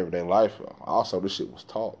in everyday life, also this shit was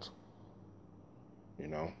taught.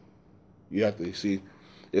 You have to see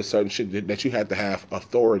there's certain shit that you have to have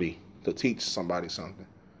authority to teach somebody something.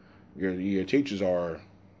 Your teachers are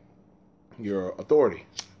your authority.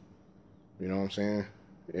 You know what I'm saying?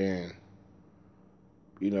 And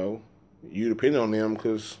you depend on them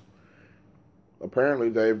because apparently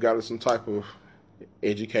they've got some type of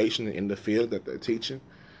education in the field that they're teaching.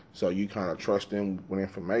 So you kind of trust them with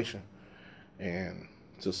information. And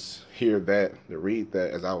just hear that, to read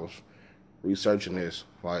that as I was researching this,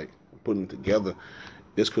 like putting it together,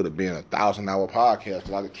 this could have been a 1,000-hour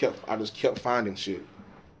podcast. I just kept finding shit.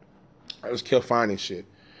 I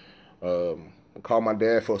called my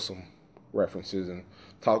dad for some references and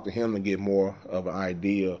talked to him to get more of an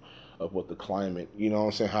idea of what the climate,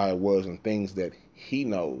 how it was and things that he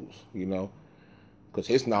knows, because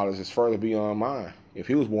his knowledge is further beyond mine. If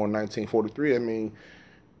he was born in 1943, I mean,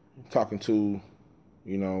 talking to,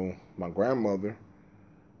 my grandmother,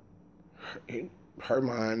 her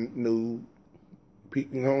mind knew, you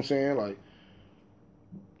know what I'm saying? Like,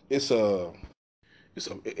 it's a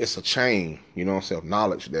chain, of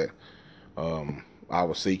knowledge that I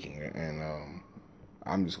was seeking, and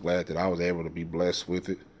I'm just glad that I was able to be blessed with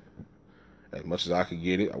it as much as I could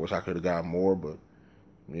get it. I wish I could have got more, but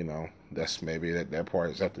that's maybe that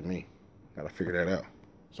part is up to me. Gotta figure that out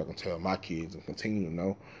so I can tell my kids and continue to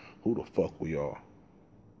know who the fuck we are,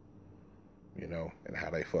 and how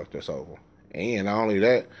they fucked us over. And not only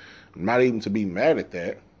that, not even to be mad at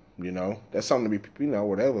that, that's something to be,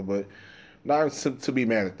 whatever, but not to be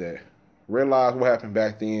mad at that. Realize what happened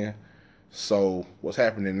back then, so what's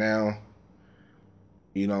happening now,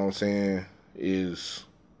 what I'm saying, is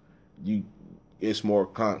it's more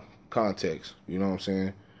context, what I'm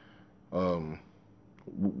saying?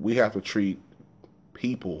 We have to treat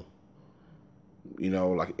people,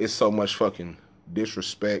 like it's so much fucking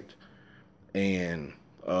disrespect and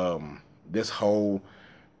the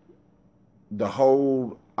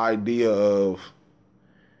whole idea of,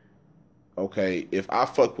 okay, if I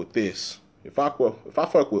fuck with this, if I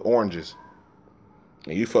fuck with oranges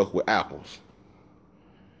and you fuck with apples,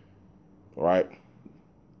 right?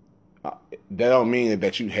 That don't mean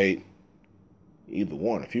that you hate either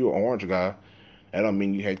one. If you're an orange guy, that don't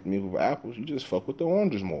mean you hate me with apples. You just fuck with the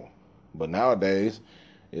oranges more. But nowadays,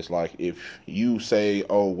 it's like if you say,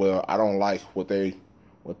 "Oh well, I don't like what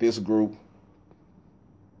this group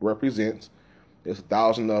represents. There's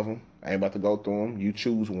 1,000 of them. I ain't about to go through them. You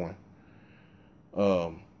choose one.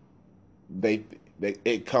 Um, they,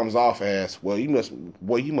 it comes off as, you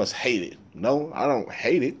must hate it. No, I don't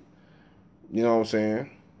hate it. You know what I'm saying?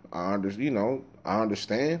 I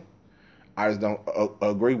understand. I just don't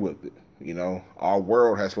agree with it. Our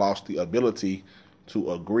world has lost the ability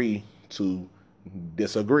to agree to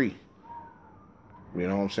disagree. You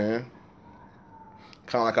know what I'm saying?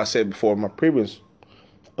 Kind of like I said before in my previous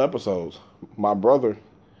episodes, my brother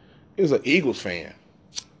is an Eagles fan.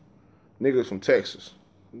 Niggas from Texas,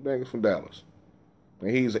 niggas from Dallas,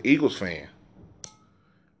 and he's an Eagles fan.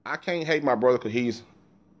 I can't hate my brother because he's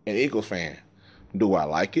an Eagles fan. Do I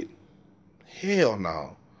like it? Hell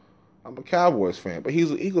no. I'm a Cowboys fan, but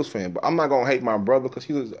he's an Eagles fan. But I'm not gonna hate my brother because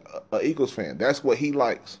he's an Eagles fan. That's what he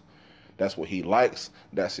likes. That's what he likes.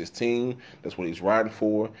 That's his team. That's what he's riding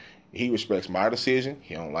for. He respects my decision.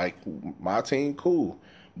 He don't like my team. Cool,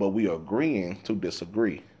 but we are agreeing to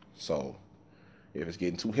disagree. So if it's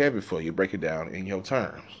getting too heavy for you, break it down in your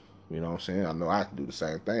terms. You know what I'm saying? I know I can do the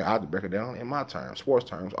same thing. I have to break it down in my terms. Sports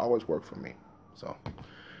terms always work for me. So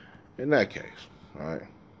in that case, all right.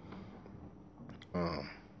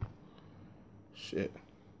 Shit.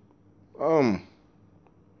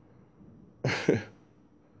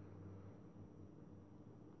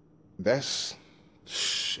 That's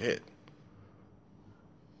shit.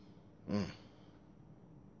 Mm.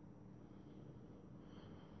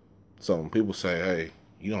 So when people say, "Hey,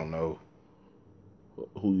 you don't know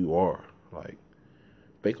who you are," like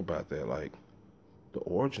think about that. Like the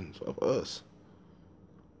origins of us,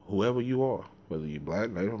 whoever you are, whether you're black,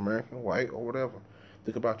 Native American, white, or whatever.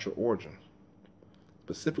 Think about your origins.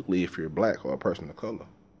 Specifically, if you're black or a person of color.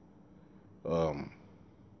 Um,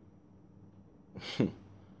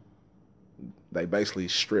 they basically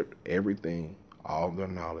stripped everything, all of their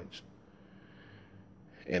knowledge,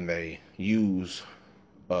 and they use.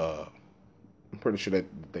 I'm pretty sure that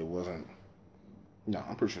they wasn't. No,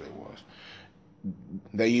 I'm pretty sure they was.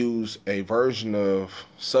 They use a version of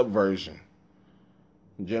subversion,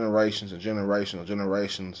 generations and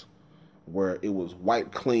generations, where it was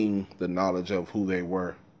wipe clean the knowledge of who they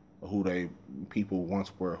were, who they people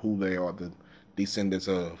once were, who they are the descendants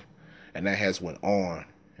of, and that has went on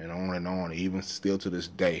and on, even still to this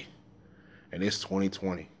day. And it's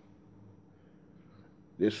 2020.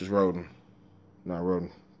 This was Roden, not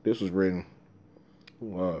Roden. This was written.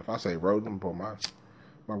 If I say Roden, for my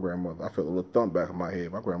grandmother, I felt a little thump back in my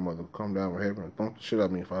head. My grandmother would come down from heaven and thump the shit out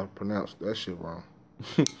of me if I pronounced that shit wrong.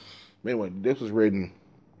 Anyway, this was written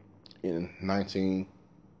in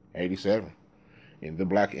 1987 in the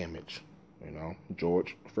Black Image.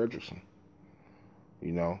 George Frederickson.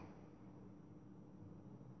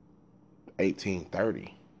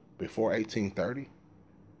 1830. Before 1830,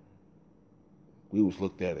 we was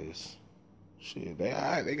looked at as shit.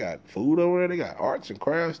 They got food over there. They got arts and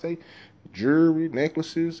crafts. They jewelry,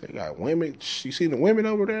 necklaces. They got women. You see the women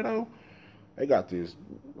over there though? They got this.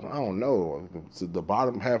 I don't know. The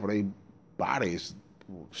bottom half of their bodies,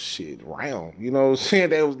 shit, round. You know what I'm saying?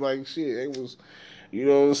 That was like shit. It was. You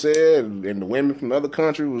know what I'm saying? And the women from the other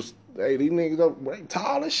country was, hey, these niggas up, they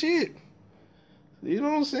tall as shit. You know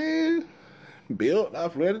what I'm saying? Built,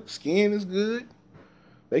 athletic, skin is good.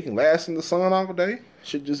 They can last in the sun all day.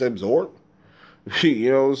 Shit just absorb.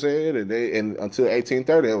 You know what I'm saying? And until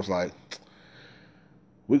 1830, it was like,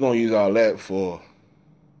 we're gonna use all that for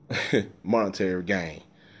monetary gain.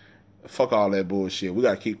 Fuck all that bullshit. We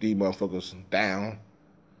gotta keep these motherfuckers down.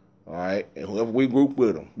 All right, and whoever we group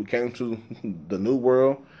with them, we came to the new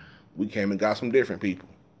world. We came and got some different people.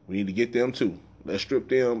 We need to get them too. Let's strip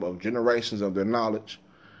them of generations of their knowledge,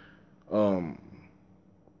 to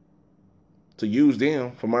use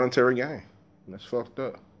them for monetary gain. That's fucked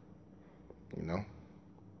up.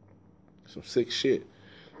 Some sick shit.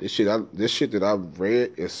 This shit that I've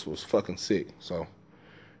read was fucking sick. So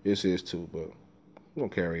this is too, but we're gonna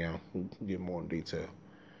carry on. We'll get more in detail.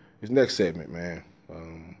 This next segment, man.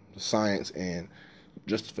 The science and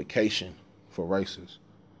justification for races.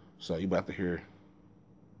 So you about to hear.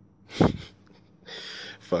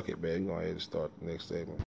 Fuck it, man. Go ahead and start the next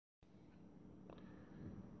segment.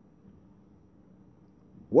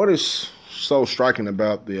 What is so striking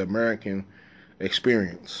about the American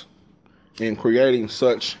experience in creating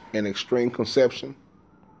such an extreme conception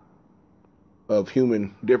of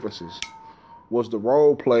human differences was the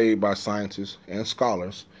role played by scientists and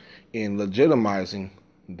scholars in legitimizing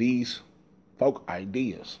these folk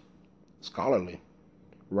ideas. Scholarly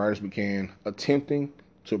writers began attempting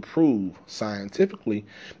to prove scientifically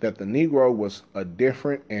that the Negro was a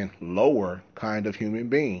different and lower kind of human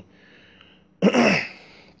being.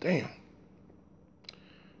 Damn.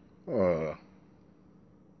 Uh,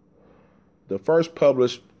 the first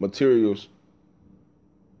published materials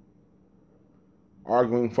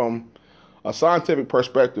arguing from a scientific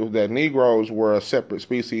perspective that Negroes were a separate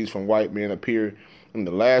species from white men appeared in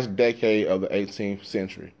the last decade of the 18th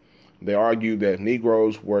century. They argued that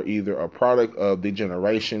Negroes were either a product of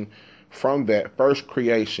degeneration from that first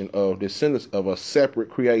creation of descendants of a separate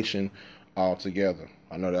creation altogether.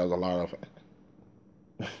 I know that was a lot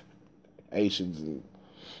of Asians. And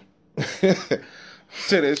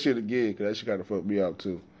say that shit again, because that shit kind of fucked me up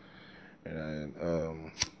too. And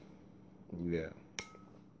yeah.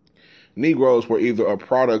 Negroes were either a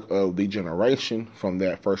product of the generation from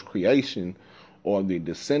that first creation or the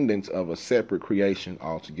descendants of a separate creation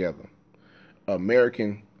altogether.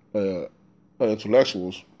 American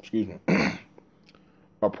intellectuals,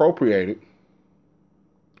 appropriated,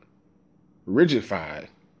 rigidified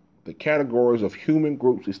the categories of human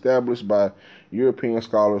groups established by European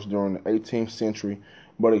scholars during the 18th century,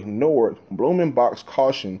 but ignored Blumenbach's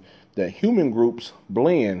caution that human groups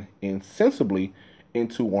blend insensibly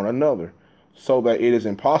into one another, so that it is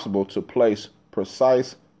impossible to place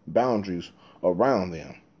precise boundaries around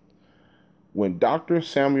them. When Dr.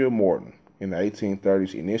 Samuel Morton in the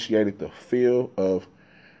 1830s initiated the field of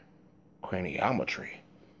craniometry,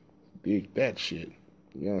 dig that shit.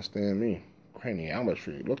 You understand me?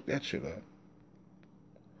 Craniometry. Look that shit up.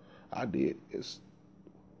 I did. It's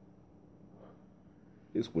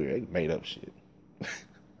weird. They made up shit.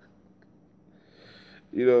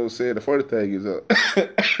 You know what I'm saying? The funny thing is, the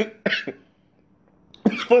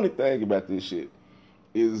funny thing about this shit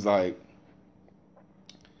is like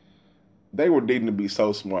they were needing to be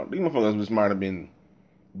so smart. These motherfuckers just might have been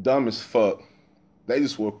dumb as fuck. They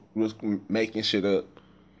just was making shit up.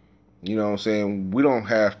 You know what I'm saying? We don't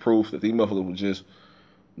have proof that these motherfuckers were just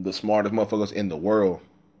the smartest motherfuckers in the world.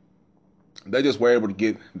 They just were able to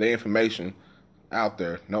get their information out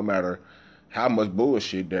there, no matter how much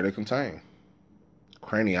bullshit that it contained.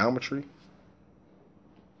 Craniometry.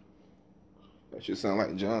 That shit sound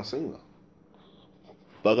like John Cena.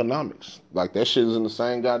 Thugonomics. Like that shit is in the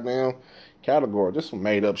same goddamn category. Just some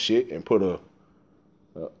made up shit and put a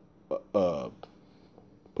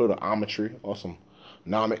ometry or some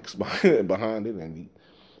nomics behind it, and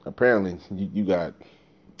apparently you got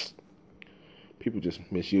people just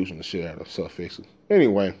misusing the shit out of suffixes.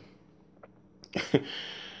 Anyway,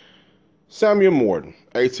 Samuel Morton,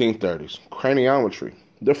 1830s, craniometry.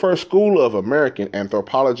 The first school of American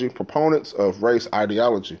anthropology proponents of race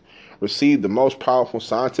ideology received the most powerful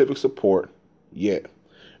scientific support yet,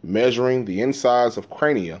 measuring the insides of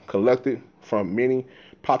crania collected from many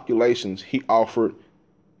populations. He offered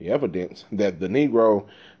the evidence that the Negro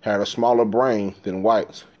had a smaller brain than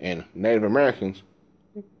whites and Native Americans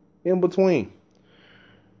in between.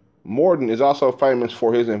 Morton is also famous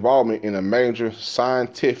for his involvement in a major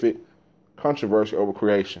scientific controversy over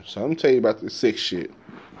creation. So let me tell you about this sick shit,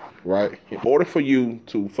 right? In order for you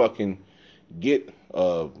to fucking get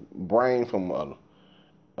a brain from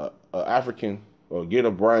a African or get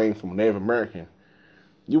a brain from a Native American,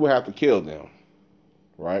 you would have to kill them,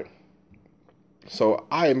 right? So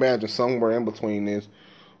I imagine somewhere in between this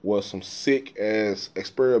was some sick ass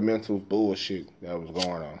experimental bullshit that was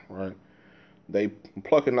going on, right? They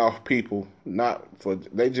plucking off people,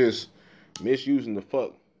 they just misusing the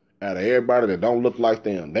fuck out of everybody that don't look like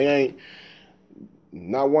them. They ain't,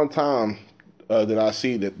 not one time did I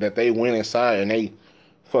see that they went inside and they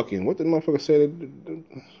fucking, what the motherfucker said?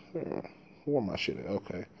 Where my shit at?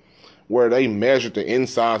 Okay. Where they measured the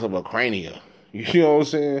insides of a crania. You know what I'm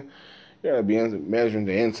saying? You gotta be measuring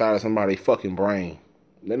the inside of somebody's fucking brain.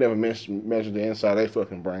 They never measured the inside of their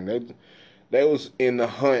fucking brain. They was in the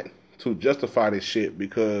hunt to justify this shit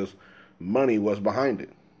because money was behind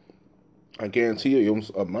it. I guarantee you it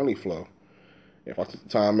was a money flow. If I took the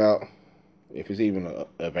time out, if it's even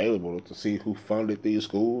available to see who funded these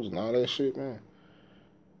schools and all that shit, man.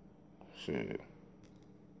 Shit.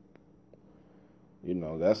 You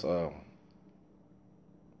know, that's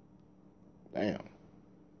damn.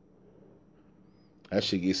 That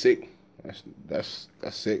shit get sick. That's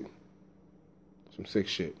sick. Some sick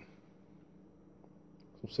shit.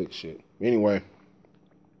 Some sick shit. Anyway,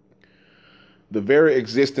 the very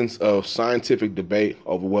existence of scientific debate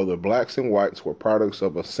over whether blacks and whites were products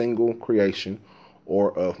of a single creation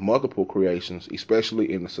or of multiple creations,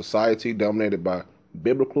 especially in a society dominated by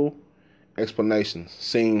biblical explanations,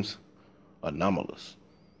 seems anomalous.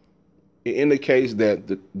 It indicates that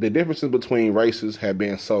the differences between races have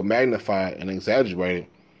been so magnified and exaggerated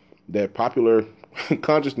that popular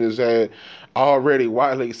consciousness had already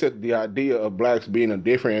widely accepted the idea of blacks being a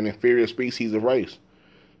different and inferior species of race.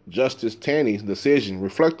 Justice Taney's decision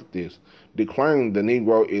reflected this, declaring the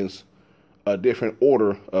Negro is a different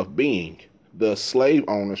order of being. The slave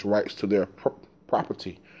owners' rights to their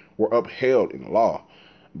property were upheld in law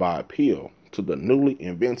by appeal to the newly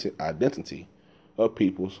invented identity of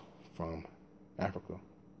peoples from Africa.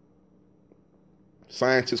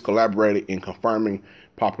 Scientists collaborated in confirming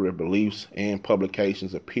popular beliefs, and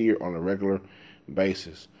publications appeared on a regular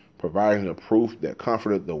basis, providing the proof that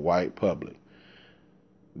comforted the white public.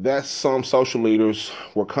 That some social leaders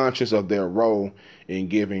were conscious of their role in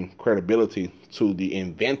giving credibility to the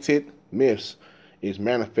invented myths is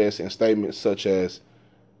manifest in statements such as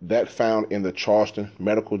that found in the Charleston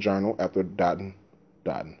Medical Journal after Dr.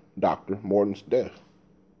 Morton's death.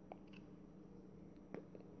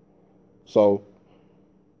 So,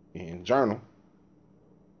 in journal,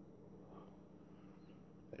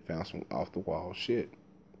 they found some off the wall shit.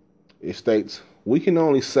 It states, we can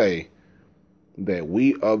only say that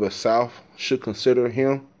we of the South should consider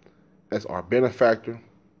him as our benefactor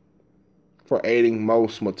for aiding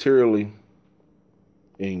most materially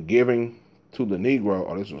in giving to the Negro.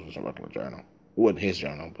 Oh, this was a regular journal. It wasn't his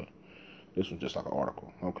journal, but this was just like an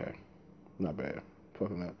article. Okay, not bad.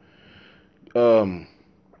 Fucking up.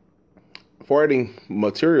 For aiding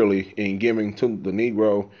materially in giving to the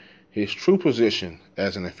Negro his true position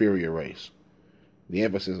as an inferior race. The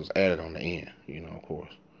emphasis was added on the end, of course.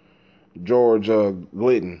 George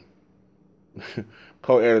Glidden,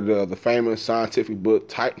 co-editor of the famous scientific book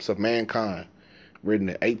Types of Mankind, written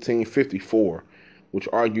in 1854, which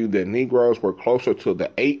argued that Negroes were closer to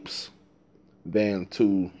the apes than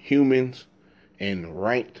to humans and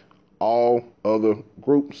ranked all other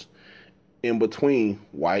groups in between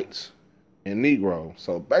whites and Negroes.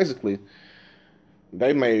 So basically,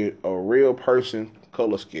 they made a real person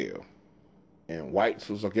color scale. And whites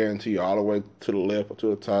was, I guarantee you, all the way to the left or to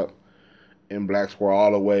the top. And blacks were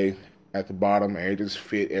all the way at the bottom. And it just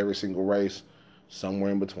fit every single race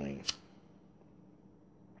somewhere in between.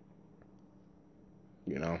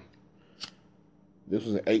 This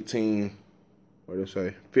was in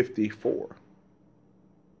 54.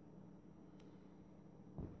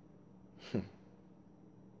 That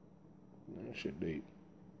shit deep.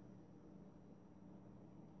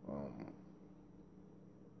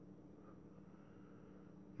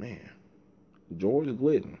 Man, George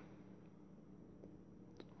Glidden,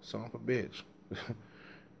 son of a bitch,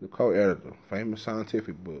 the co-editor, famous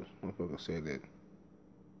scientific books. Motherfucker said that.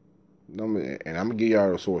 And I'm gonna give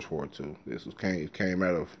y'all a source for it too. Came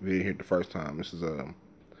out of video here the first time. This is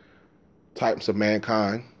Types of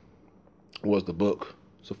Mankind was the book.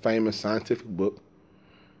 It's a famous scientific book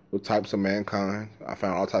with Types of Mankind. I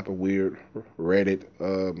found all type of weird Reddit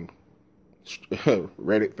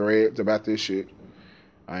Reddit threads about this shit.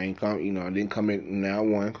 I didn't comment now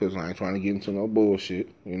one because I ain't trying to get into no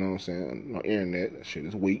bullshit. You know what I'm saying? No internet, that shit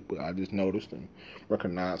is weak, but I just noticed and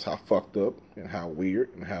recognized how fucked up and how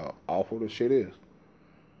weird and how awful this shit is.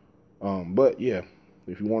 But yeah,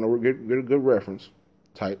 if you want to get a good reference,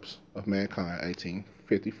 Types of Mankind,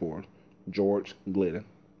 1854, George Glidden.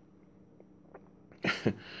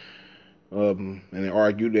 And they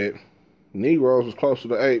argued that Negroes was closer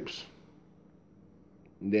to apes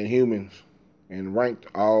than humans and ranked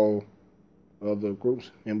all other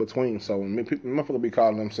groups in between. So when motherfuckers be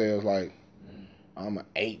calling themselves like, I'm an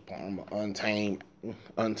ape, I'm an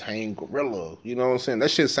untamed gorilla, you know what I'm saying? That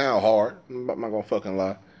shit sound hard. I'm not gonna fucking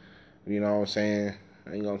lie. You know what I'm saying?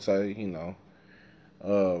 I ain't gonna say,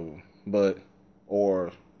 but,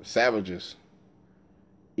 or savages,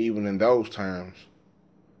 even in those terms,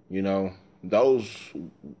 those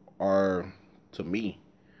are, to me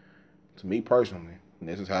personally, and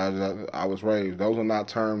this is how I was raised, those are not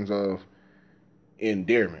terms of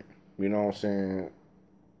endearment. You know what I'm saying?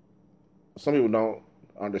 Some people don't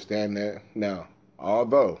understand that. Now,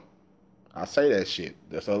 although I say that shit,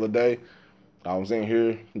 this other day, I was in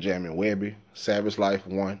here jamming Webby, Savage Life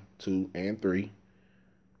 1, 2, and 3,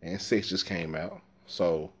 and 6 just came out.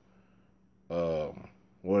 So,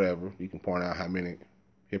 whatever. You can point out how many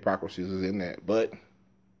hypocrisies is in that, but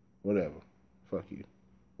whatever. Fuck you.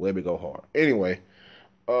 Webby go hard. Anyway,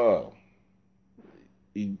 to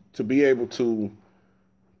be able to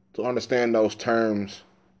understand those terms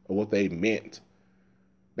of what they meant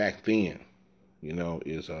back then,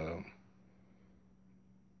 is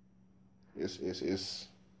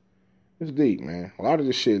it's deep, man. A lot of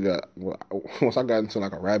this shit once I got into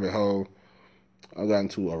like a rabbit hole, I got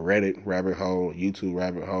into a Reddit rabbit hole, YouTube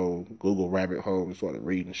rabbit hole, Google rabbit hole, and started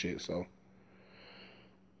reading shit. So,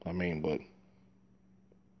 but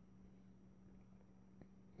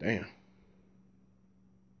damn.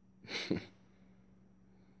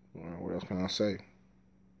 What else can I say?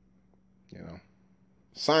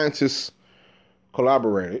 scientists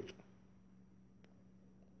collaborated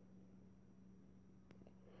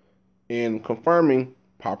in confirming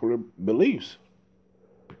popular beliefs.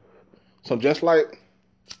 So just like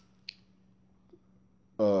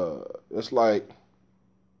uh, it's like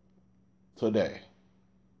today,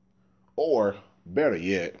 or better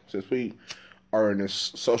yet, since we are in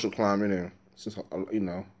this social climate, and since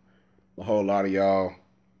a whole lot of y'all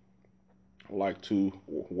like to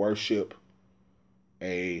worship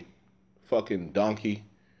a fucking donkey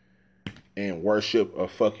and worship a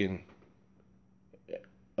fucking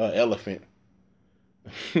elephant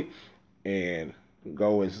and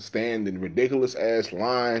go and stand in ridiculous ass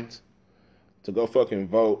lines to go fucking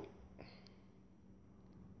vote,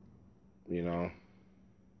 you know.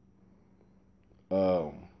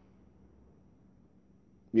 Um,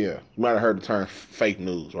 yeah, you might have heard the term fake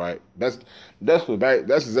news, right? That's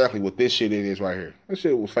exactly what this shit is right here. This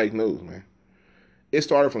shit was fake news, man. It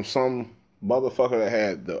started from some motherfucker that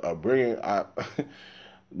had the brilliant,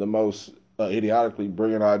 the most idiotically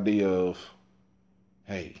brilliant idea of,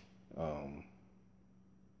 hey, um,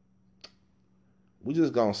 we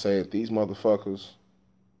just gonna say that these motherfuckers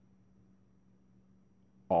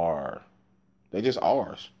are, they just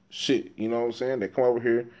ours. Shit, you know what I'm saying? They come over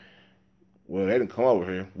here. Well, they didn't come over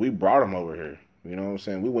here. We brought them over here. You know what I'm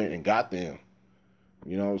saying? We went and got them.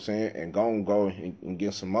 You know what I'm saying? And go and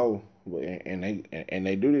get some more. And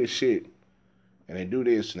they do this shit. And they do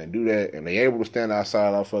this and they do that. And they able to stand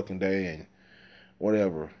outside all fucking day and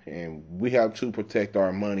whatever. And we have to protect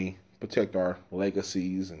our money, protect our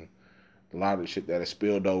legacies, and a lot of the shit that has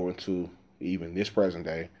spilled over into even this present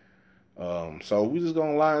day. So we just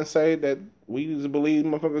gonna lie and say that we just believe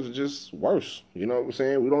motherfuckers are just worse. You know what I'm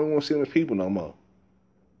saying? We don't even want to see them as people no more.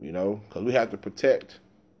 You know, because we have to protect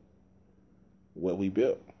what we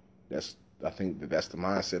built. That's I think that's the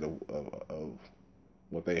mindset of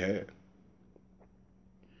what they had.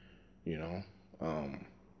 You know, um,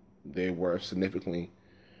 they were significantly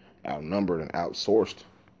outnumbered and outsourced.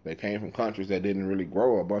 They came from countries that didn't really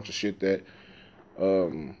grow a bunch of shit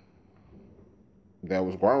um, that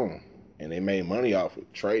was grown, and they made money off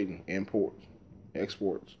it, trading, imports,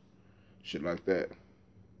 exports, shit like that.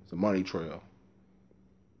 It's a money trail.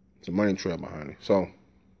 It's a money trail behind it. So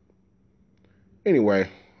anyway,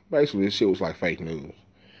 basically this shit was like fake news,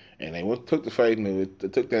 and they took the fake news, they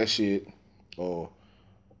took that shit, or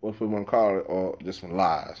what we want to call it, or just some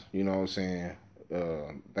lies. You know what I'm saying?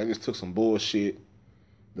 They just took some bullshit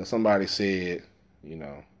that somebody said. You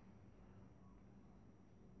know,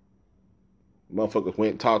 motherfuckers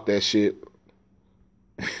went and taught that shit.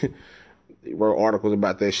 They wrote articles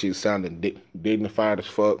about that shit sounding dignified as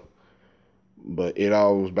fuck, but it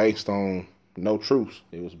all was based on no truth.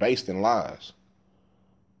 It was based in lies.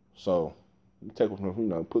 So you take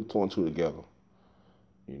put two and two together.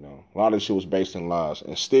 You know, a lot of this shit was based in lies,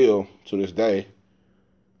 and still to this day,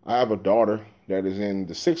 I have a daughter that is in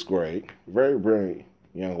the 6th grade, very brilliant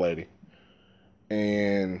young lady,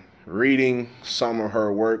 and reading some of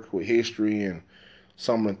her work with history and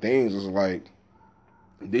some of the things is like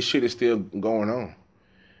this shit is still going on.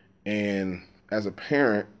 And as a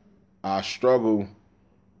parent, I struggle.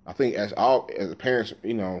 I think as a parent,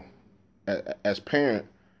 as parent,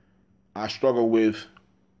 I struggle with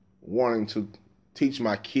wanting to teach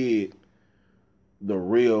my kid the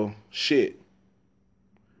real shit.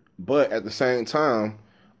 But at the same time,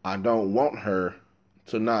 I don't want her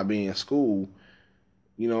to not be in school,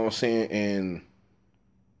 you know what I'm saying,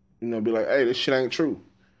 and be like, hey, this shit ain't true.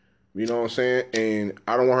 You know what I'm saying? And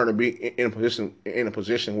I don't want her to be in a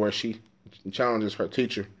position where she challenges her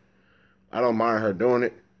teacher. I don't mind her doing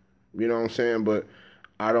it. You know what I'm saying? But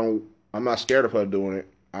I'm not scared of her doing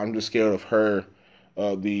it. I'm just scared of her,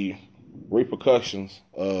 the repercussions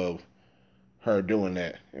of her doing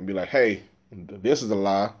that, and be like, hey, this is a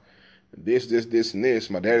lie. This, and this.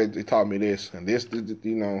 My daddy taught me this, and this,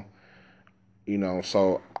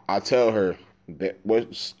 So I tell her that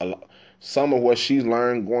some of what she's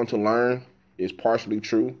going to learn is partially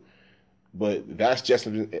true, but that's just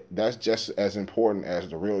as important as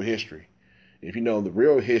the real history. If you know the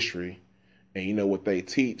real history and you know what they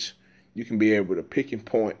teach, you can be able to pick and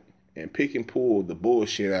point and pick and pull the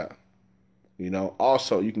bullshit out.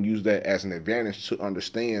 Also, you can use that as an advantage to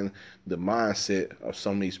understand the mindset of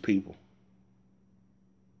some of these people.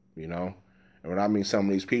 You know, and when I mean some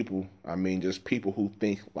of these people, I mean just people who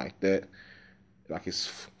think like that, like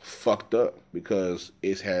it's fucked up because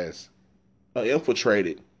it has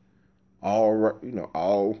infiltrated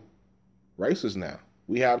all races now.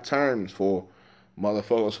 We have terms for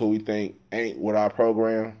motherfuckers who we think ain't with our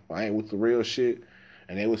program, ain't with the real shit,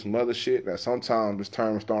 And there was some other shit that sometimes this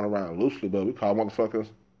term is thrown around loosely, but we call motherfuckers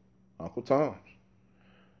Uncle Toms.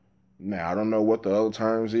 Now I don't know what the other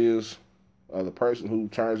terms is. The person who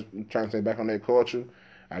turns their back on their culture,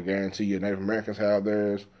 I guarantee you, Native Americans have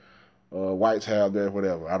theirs, whites have theirs,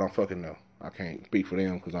 whatever. I don't fucking know. I can't speak for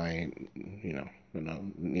them because I ain't, neither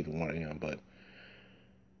one of them. But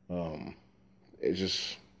it's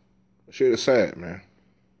just shit is sad, man.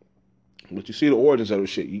 But you see the origins of this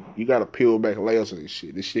shit. You got to peel back layers of this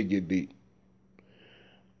shit. This shit get deep.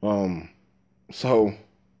 So,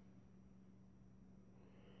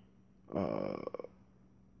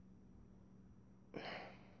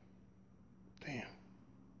 damn.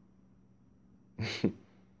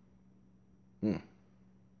 Hmm.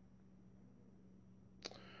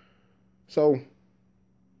 So,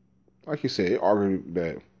 like you said, it argued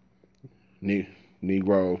that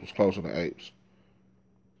Negroes was closer to apes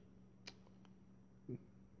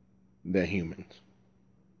than humans,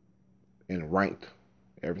 and ranked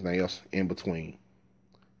everything else in between.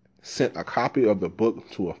 Sent a copy of the book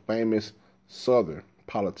to a famous Southern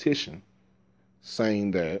politician, saying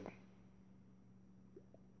that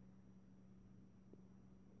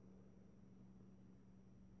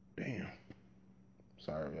damn,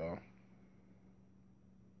 sorry y'all,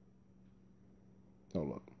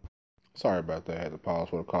 hold up, sorry about that. I had to pause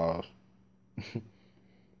for the cause.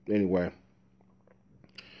 Anyway,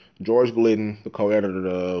 George Glidden, the co-editor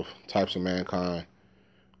of Types of Mankind,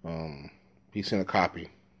 he sent a copy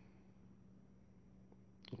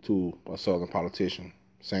to a Southern politician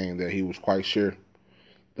saying that he was quite sure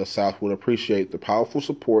the South would appreciate the powerful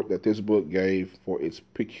support that this book gave for its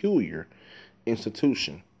peculiar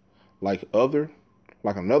institution, like another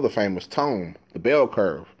famous tome, The Bell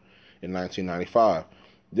Curve, in 1995.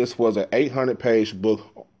 This was an 800-page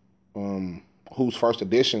book whose first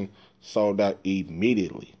edition sold out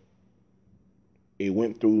immediately. It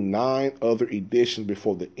went through 9 other editions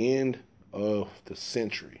before the end of the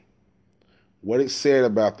century. What it said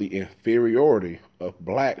about the inferiority of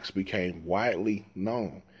blacks became widely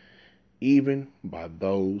known, even by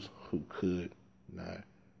those who could not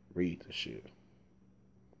read the shit.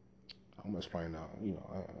 I'm gonna explain now.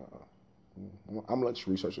 I'm gonna let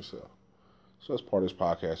you research yourself. So that's part of this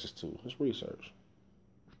podcast is too. It's research.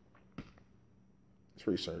 It's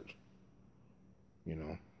research.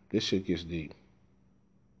 This shit gets deep.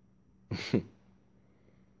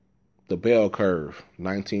 The Bell Curve,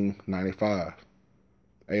 1995.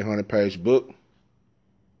 800-page book.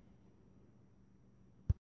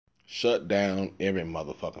 Shut down every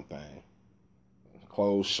motherfucking thing.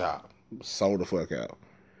 Closed shop. Sold the fuck out.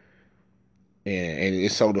 And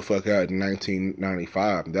it sold the fuck out in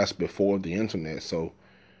 1995. That's before the internet. So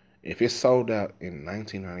if it sold out in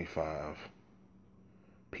 1995,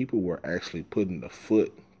 people were actually putting the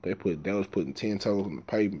foot. They was putting 10 toes on the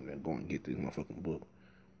pavement and going to get this motherfucking book.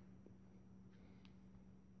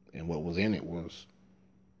 And what was in it was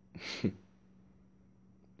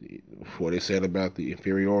what they said about the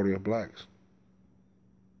inferiority of blacks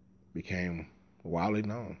became widely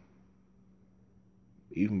known,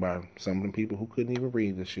 even by some of the people who couldn't even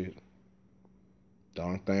read the shit. The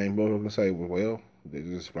only thing both of them say was, well, they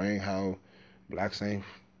just explain how blacks ain't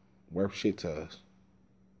worth shit to us.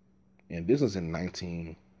 And this was in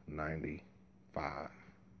 1995,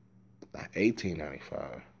 not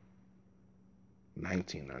 1895,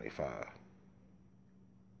 1995.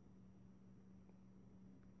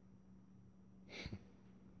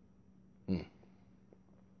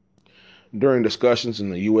 During discussions in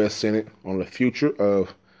the U.S. Senate on the future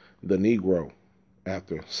of the Negro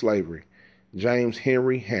after slavery, James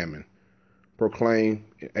Henry Hammond proclaimed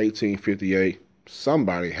in 1858,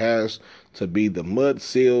 somebody has to be the mud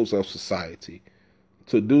seals of society,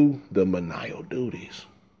 to do the menial duties,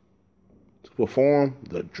 to perform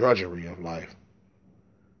the drudgery of life.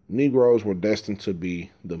 Negroes were destined to be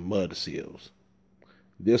the mud seals.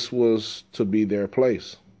 This was to be their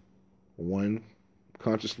place, one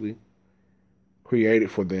consciously created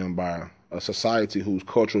for them by a society whose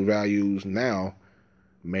cultural values now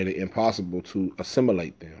made it impossible to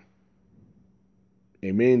assimilate them.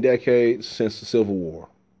 In many decades since the Civil War,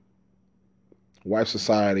 white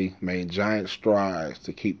society made giant strides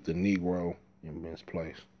to keep the Negro in its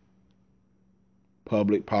place.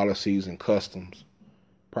 Public policies and customs,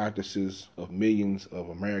 practices of millions of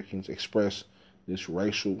Americans express this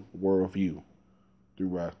racial worldview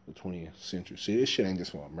throughout the 20th century. See, this shit ain't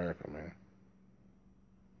just for America, man.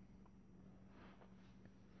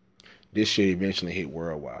 This shit eventually hit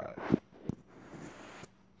worldwide.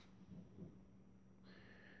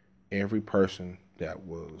 Every person that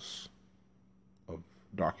was of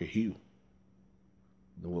darker hue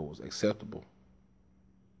than what was acceptable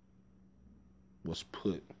was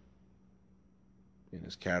put in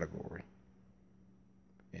this category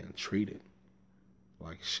and treated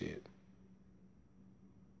like shit.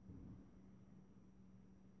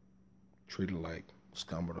 Treated like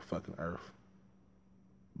scum of the fucking earth.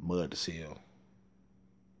 Mud seal.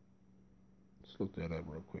 Let's look that up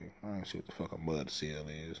real quick. I ain't see what the fuck a mud seal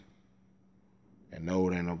is. And no,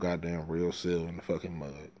 it ain't no goddamn real seal in the fucking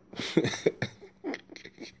mud.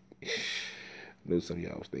 Knew some of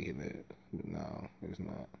y'all was thinking that, but no, it's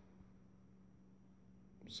not.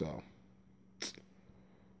 So,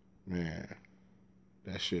 man,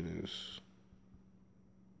 that shit is.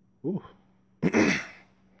 Ooh.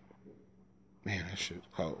 Man, that shit's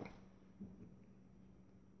cold.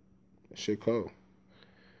 That shit cold.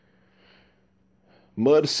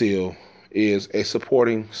 Mud seal is a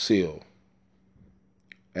supporting seal,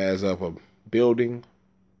 as of a building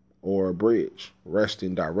or a bridge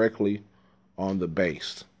resting directly on the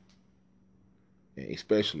base, and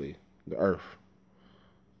especially the earth.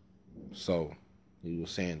 So, you were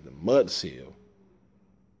saying the mud seal,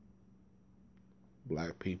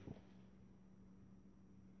 black people.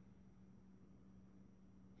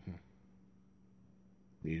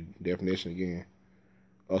 The definition again: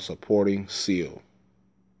 a supporting seal,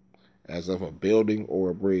 as of a building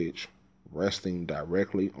or a bridge resting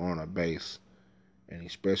directly on a base, and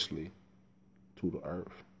especially to the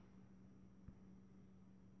earth.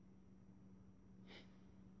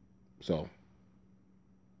 So,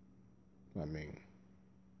 I mean,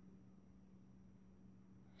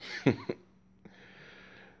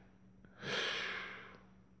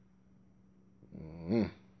 mm,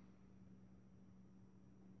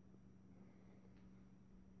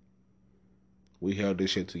 we held this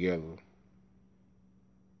shit together.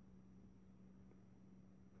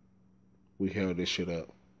 We held this shit up.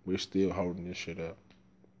 We're still holding this shit up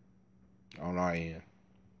on our end,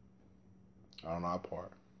 on our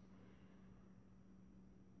part.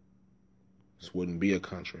 This wouldn't be a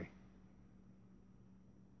country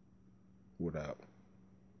without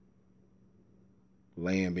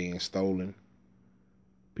land being stolen,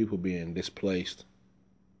 people being displaced,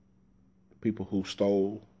 people who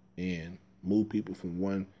stole and moved people from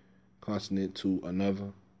one continent to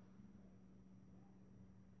another,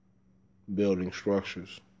 building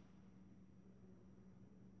structures,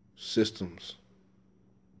 systems,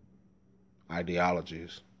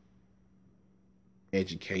 ideologies,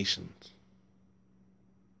 educations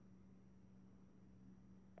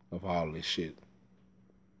of all this shit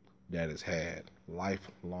that has had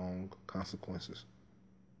lifelong consequences,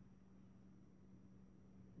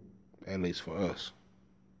 at least for us.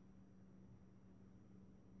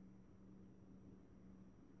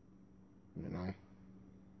 You know,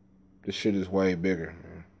 this shit is way bigger,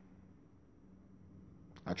 man.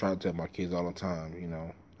 I try to tell my kids all the time, you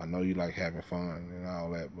know, I know you like having fun and all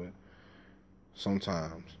that, but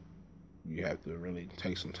sometimes you have to really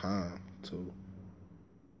take some time to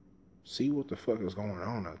see what the fuck is going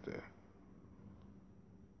on out there.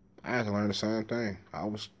 I had to learn the same thing. I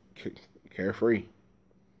was carefree,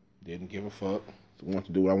 didn't give a fuck, wanted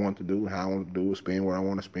to do what I wanted to do, how I wanted to do it, spend what I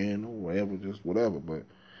want to spend, or whatever, just whatever. But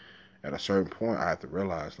at a certain point, I had to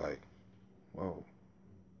realize, like, whoa,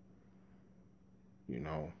 you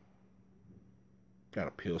know,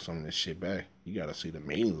 gotta peel some of this shit back. You gotta see the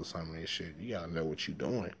meanings of some of this shit. You gotta know what you're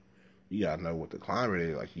doing. You gotta know what the climate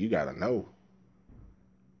is. Like, you gotta know.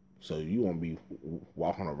 So you won't be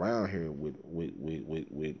walking around here with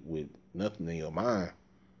nothing in your mind,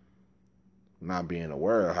 not being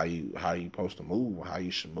aware of how you supposed to move or how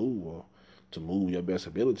you should move or to move your best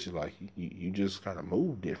ability. Like you just gotta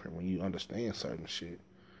move different when you understand certain shit.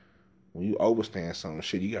 When you understand some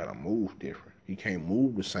shit, you gotta move different. You can't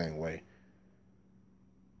move the same way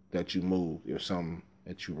that you move if something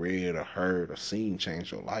that you read or heard or seen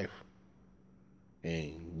changed your life,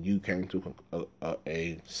 and you came to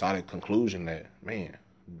a solid conclusion that, man,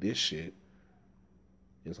 this shit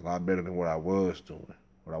is a lot better than what I was doing.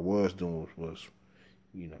 What I was doing was,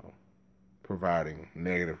 you know, providing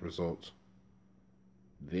negative results.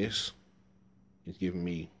 This is giving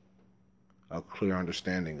me a clear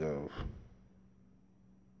understanding of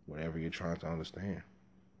whatever you're trying to understand.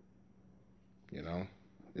 You know,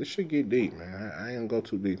 this should get deep, man. I ain't gonna go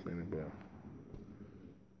too deep in it, but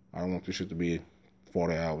I don't want this shit to be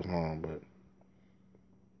 40 hours long, but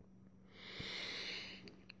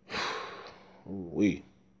we.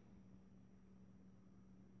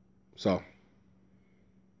 So,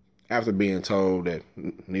 after being told that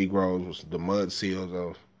Negroes was the mud seals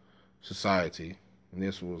of society, and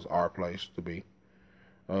this was our place to be,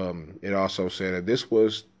 it also said that this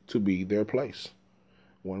was to be their place.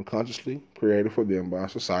 one consciously created for them by a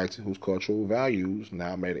society whose cultural values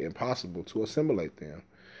now made it impossible to assimilate them.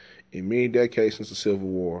 In many decades since the Civil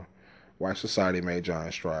War, white society made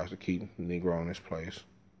giant strides to keep the Negro in its place.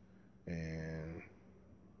 And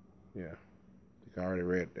yeah, I think I already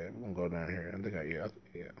read that. I'm gonna go down here. I think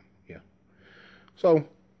yeah. So,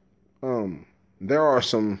 there are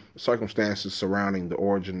some circumstances surrounding the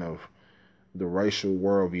origin of the racial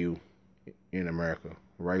worldview in America.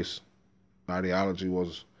 Race ideology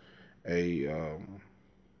was a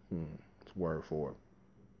what's the word for it?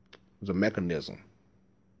 It was a mechanism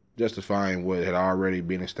justifying what had already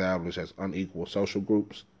been established as unequal social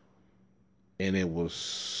groups, and it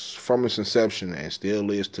was from its inception and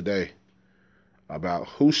still is today about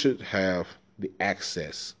who should have the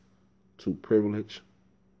access to privilege,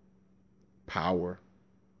 power,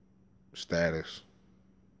 status,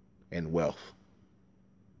 and wealth,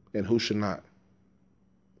 and who should not.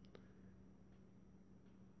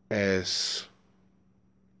 As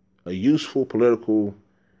a useful political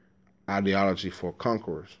ideology for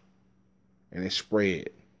conquerors, and it spread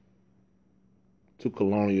to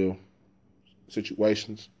colonial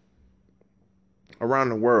situations around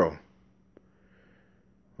the world.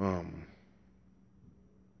 Um,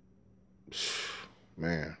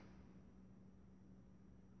 man,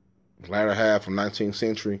 latter half of 19th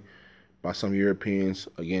century by some Europeans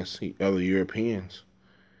against other Europeans.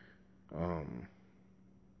 Um,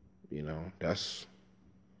 that's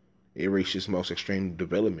it reached its most extreme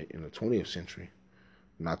development in the 20th century,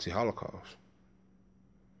 Nazi Holocaust.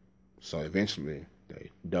 So eventually they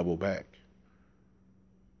double back.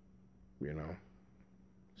 You know,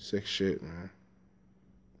 sick shit, man.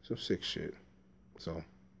 Some sick shit. So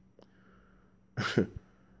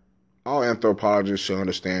all anthropologists should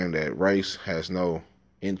understand that race has no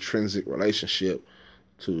intrinsic relationship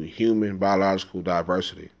to human biological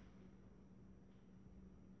diversity.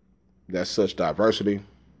 That such diversity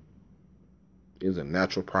is a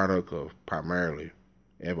natural product of primarily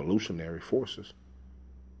evolutionary forces,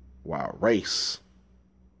 while race,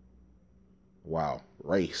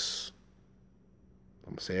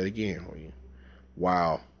 I'm gonna say it again for you,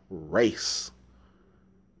 while race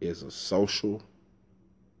is a social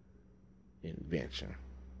invention.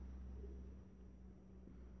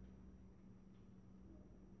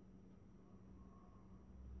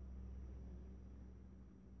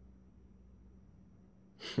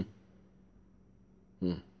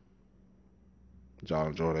 Hmm. Did y'all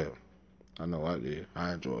enjoy that? I know I did.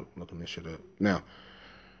 I enjoyed looking this shit up. Now,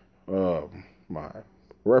 my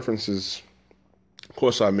references, of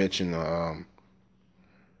course, I mentioned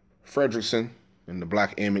Fredrickson and the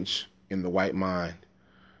Black Image in the White Mind,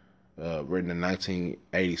 written in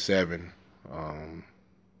 1987,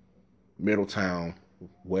 Middletown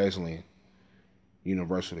Wesleyan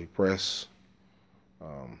University Press,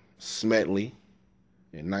 Smedley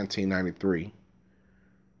in 1993,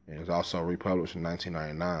 and it was also republished in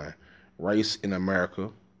 1999. Race in America,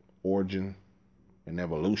 Origin and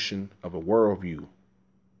Evolution of a Worldview,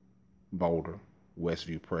 Boulder,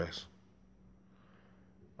 Westview Press.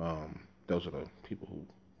 Those are the people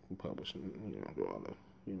who publish, do all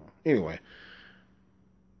the. Anyway,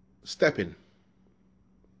 Steppen,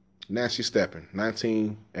 Nancy Steppen,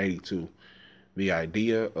 1982. The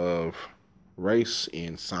Idea of Race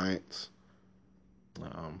in Science.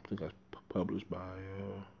 I think that's published by,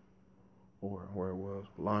 where it was,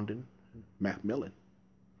 London, Macmillan.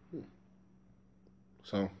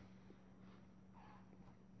 So,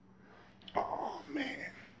 oh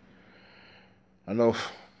man, I know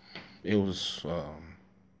it was,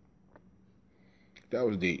 that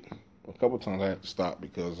was deep. A couple times I had to stop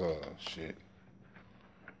because, shit.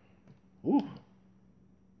 Ooh.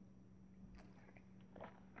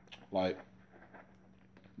 Like,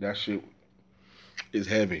 that shit is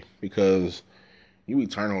heavy because you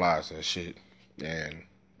eternalize that shit. And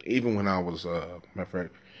even when I was, matter of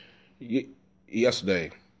fact,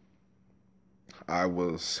 yesterday, I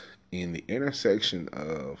was in the intersection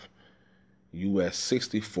of US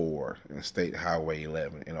 64 and State Highway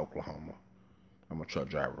 11 in Oklahoma. I'm a truck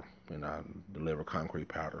driver and I deliver concrete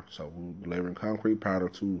powder. So we're delivering concrete powder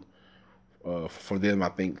to, for them, I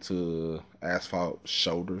think, to asphalt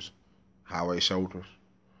shoulders, highway shoulders.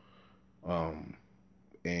 Um,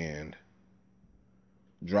 and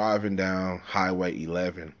driving down Highway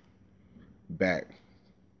 11 back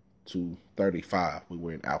to 35. We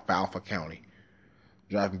were in Alfalfa County.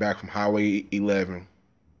 Driving back from Highway 11,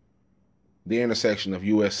 the intersection of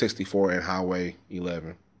US 64 and Highway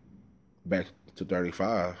 11, back to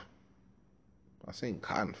 35, I seen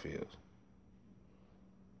cotton fields.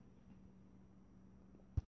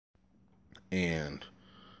 And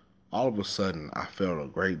all of a sudden I felt a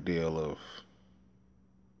great deal of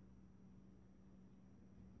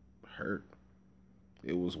hurt.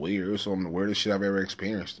 It was weird. It was some of the weirdest shit I've ever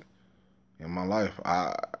experienced in my life.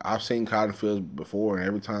 I've seen cotton fields before, and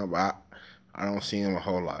every time I don't see them a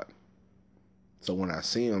whole lot. So when I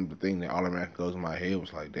see them, the thing that automatically goes in my head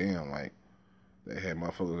was like, damn, like they had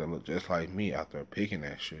motherfuckers that look just like me out there picking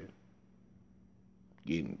that shit,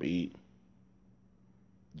 getting beat,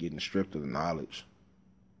 getting stripped of the knowledge.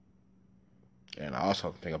 And I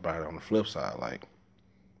also think about it on the flip side, like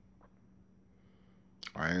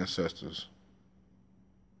our ancestors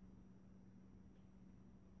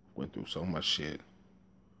went through so much shit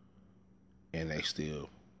and they still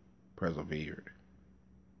persevered,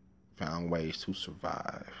 found ways to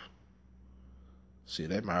survive. See,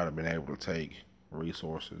 they might have been able to take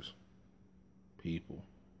resources, people,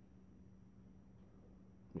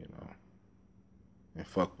 you know, and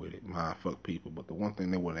fuck with it, mind fuck people. But the one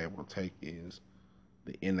thing they weren't able to take is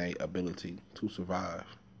the innate ability to survive.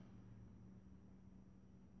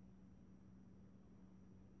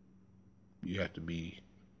 You have to be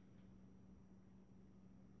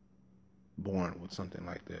born with something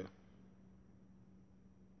like that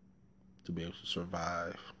to be able to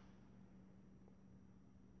survive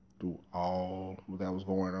through all that was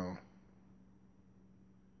going on,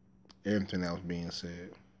 everything that was being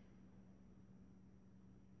said.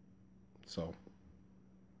 So,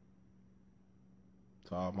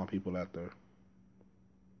 to all my people out there,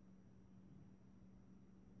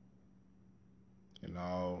 and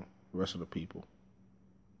all the rest of the people,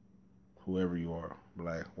 whoever you are,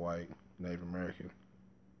 black, white, Native American,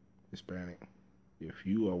 Hispanic, if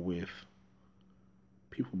you are with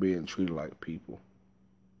people being treated like people,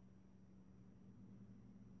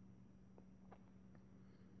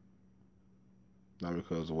 not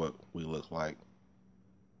because of what we look like,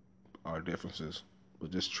 our differences,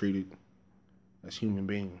 but just treated as human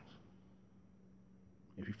beings.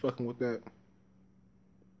 If you fucking with that,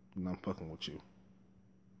 then I'm fucking with you.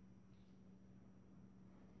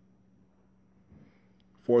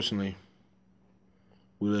 Fortunately,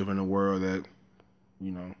 we live in a world that,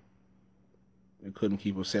 you know, it couldn't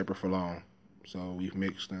keep us separate for long. So we've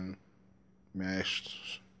mixed and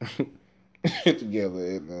mashed together,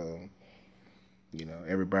 and you know,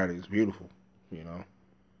 everybody's beautiful. You know,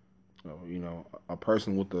 so, you know, a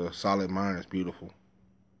person with a solid mind is beautiful.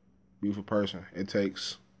 Beautiful person. It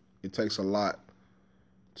takes a lot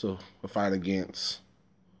to fight against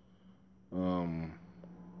um,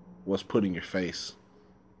 what's put in your face,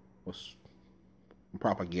 what's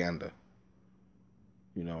propaganda.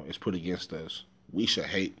 You know, it's put against us. We should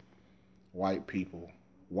hate white people.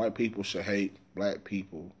 White people should hate black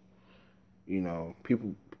people. You know,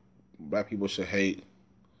 black people should hate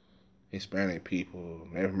Hispanic people.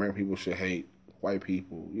 Native American people should hate white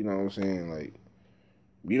people. You know what I'm saying? Like,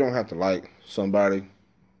 you don't have to like somebody,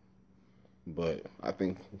 but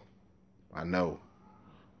I know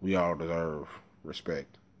we all deserve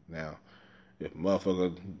respect. Now, if a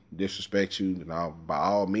motherfucker disrespects you, then by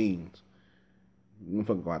all means,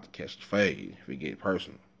 motherfucker gonna have to catch the fade if it get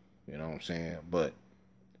personal. You know what I'm saying? But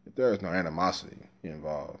if there is no animosity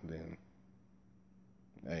involved, then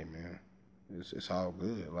hey man, it's all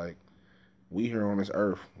good. Like, we here on this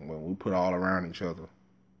earth, when we put all around each other,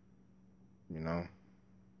 you know,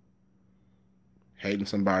 hating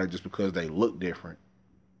somebody just because they look different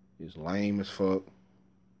is lame as fuck,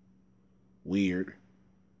 weird,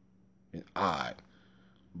 and odd.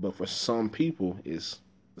 But for some people, it's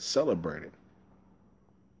celebrated.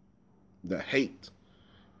 The hate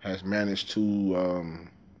has managed to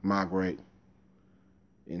migrate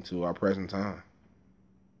into our present time.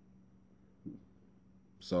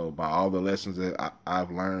 So, by all the lessons that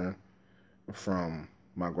I've learned from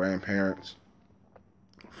my grandparents,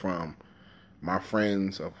 from my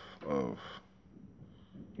friends of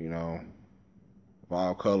you know, of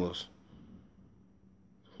all colors,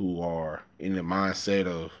 who are in the mindset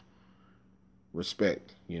of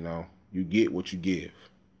respect, you know, you get what you give,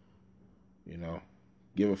 you know,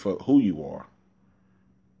 give a fuck who you are.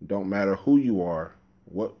 Don't matter who you are,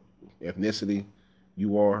 what ethnicity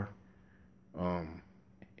you are. Um,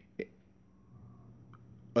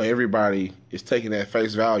 Everybody is taking that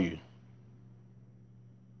face value,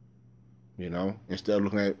 you know, instead of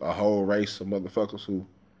looking at a whole race of motherfuckers who,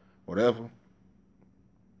 whatever.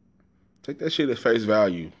 Take that shit at face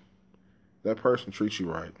value. That person treats you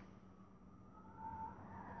right,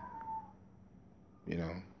 you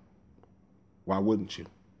know. Why wouldn't you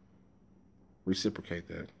reciprocate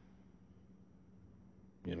that,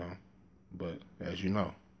 you know? But as you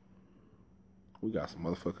know, we got some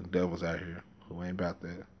motherfucking devils out here who ain't about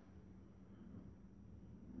that.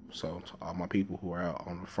 So to all my people who are out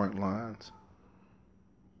on the front lines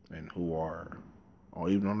and who are, or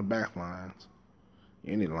even on the back lines,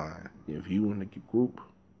 any line, if you in the group,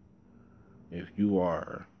 if you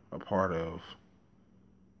are a part of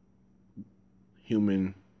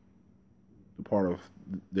human, a part of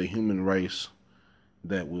the human race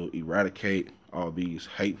that will eradicate all these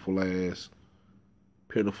hateful ass,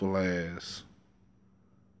 pitiful ass,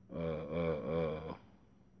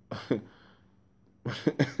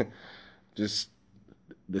 just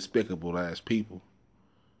despicable ass people,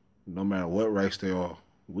 no matter what race they are,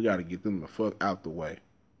 we got to get them the fuck out the way.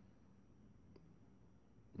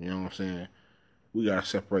 You know what I'm saying? We got to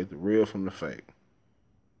separate the real from the fake.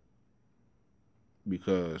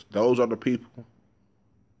 Because those are the people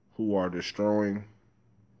who are destroying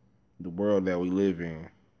the world that we live in.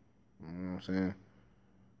 You know what I'm saying?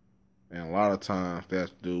 And a lot of times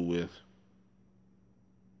that's to do with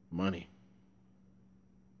money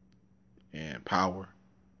and power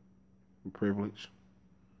and privilege.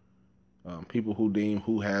 People who deem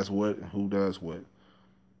who has what and who does what.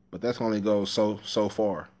 But that's only goes so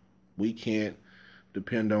far. We can't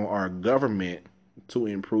depend on our government to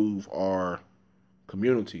improve our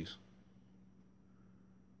communities.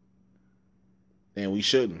 And we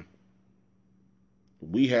shouldn't.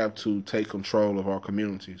 We have to take control of our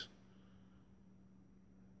communities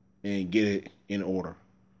and get it in order.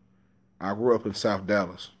 I grew up in South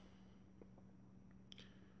Dallas.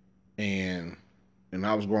 And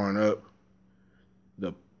I was growing up,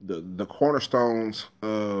 the cornerstones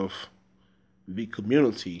of the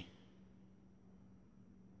community,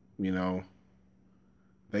 you know,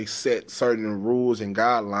 they set certain rules and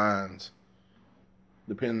guidelines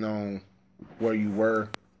depending on where you were,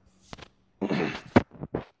 you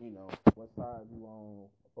know, what side you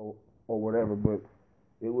on or whatever, but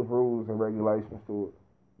it was rules and regulations to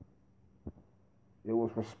it. It was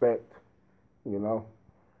respect, you know.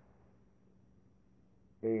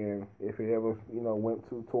 And if it ever, you know, went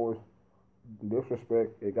towards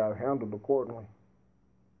disrespect, it got handled accordingly.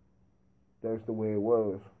 That's the way it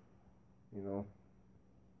was, you know.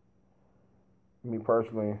 Me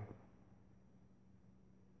personally,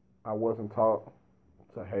 I wasn't taught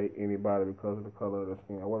to hate anybody because of the color of their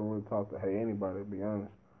skin. I wasn't really taught to hate anybody, to be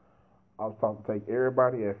honest. I was taught to take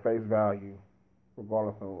everybody at face value,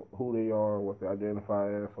 regardless of who they are, what they identify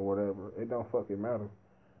as, or whatever. It don't fucking matter.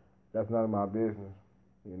 That's none of my business,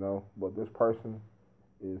 you know. But this person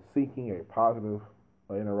is seeking a positive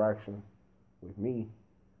interaction with me,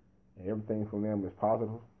 and everything from them is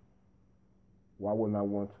positive. Why wouldn't I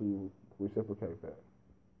want to reciprocate that?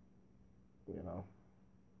 You know,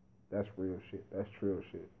 that's real shit. That's true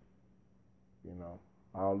shit. You know,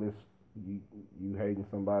 all this you hating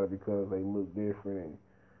somebody because they look different, and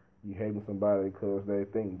you hating somebody because they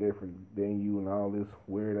think different than you, and all this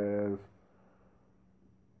weird ass,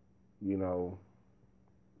 you know,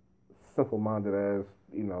 simple minded ass,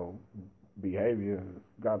 you know, behavior.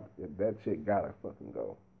 Got that shit gotta fucking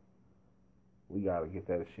go. We gotta get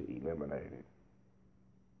that shit eliminated.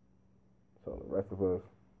 So the rest of us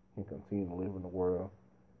can continue to live in the world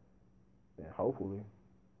and hopefully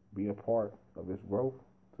be a part of this growth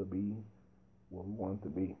to be what we want it to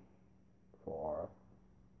be for our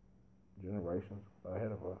generations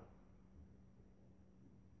ahead of us.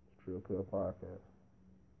 It's Trill Pill Podcast.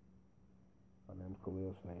 My name is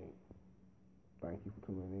Khalil Sneed. Thank you for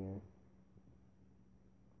tuning in.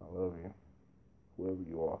 I love you, whoever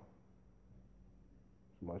you are.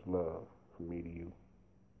 So much love from me to you,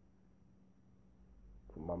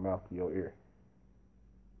 from my mouth to your ear.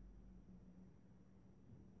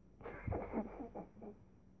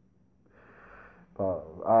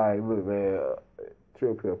 Pause. All right, look, man.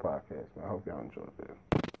 Trill Pill Podcast, man. I hope y'all enjoyed this.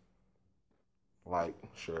 Like,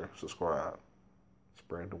 share, subscribe,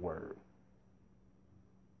 spread the word.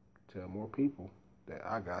 Tell more people that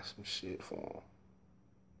I got some shit for them.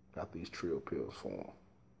 Got these Trill Pills for them.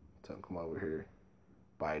 Tell them come over here,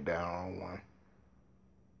 bite down on one,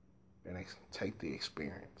 and they take the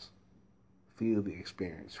experience. Feel the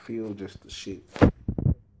experience. Feel just the shit.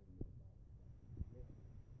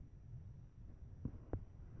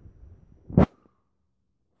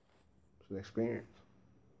 It's an experience.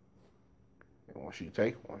 And once you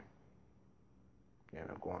take one, you end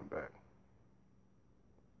up going back.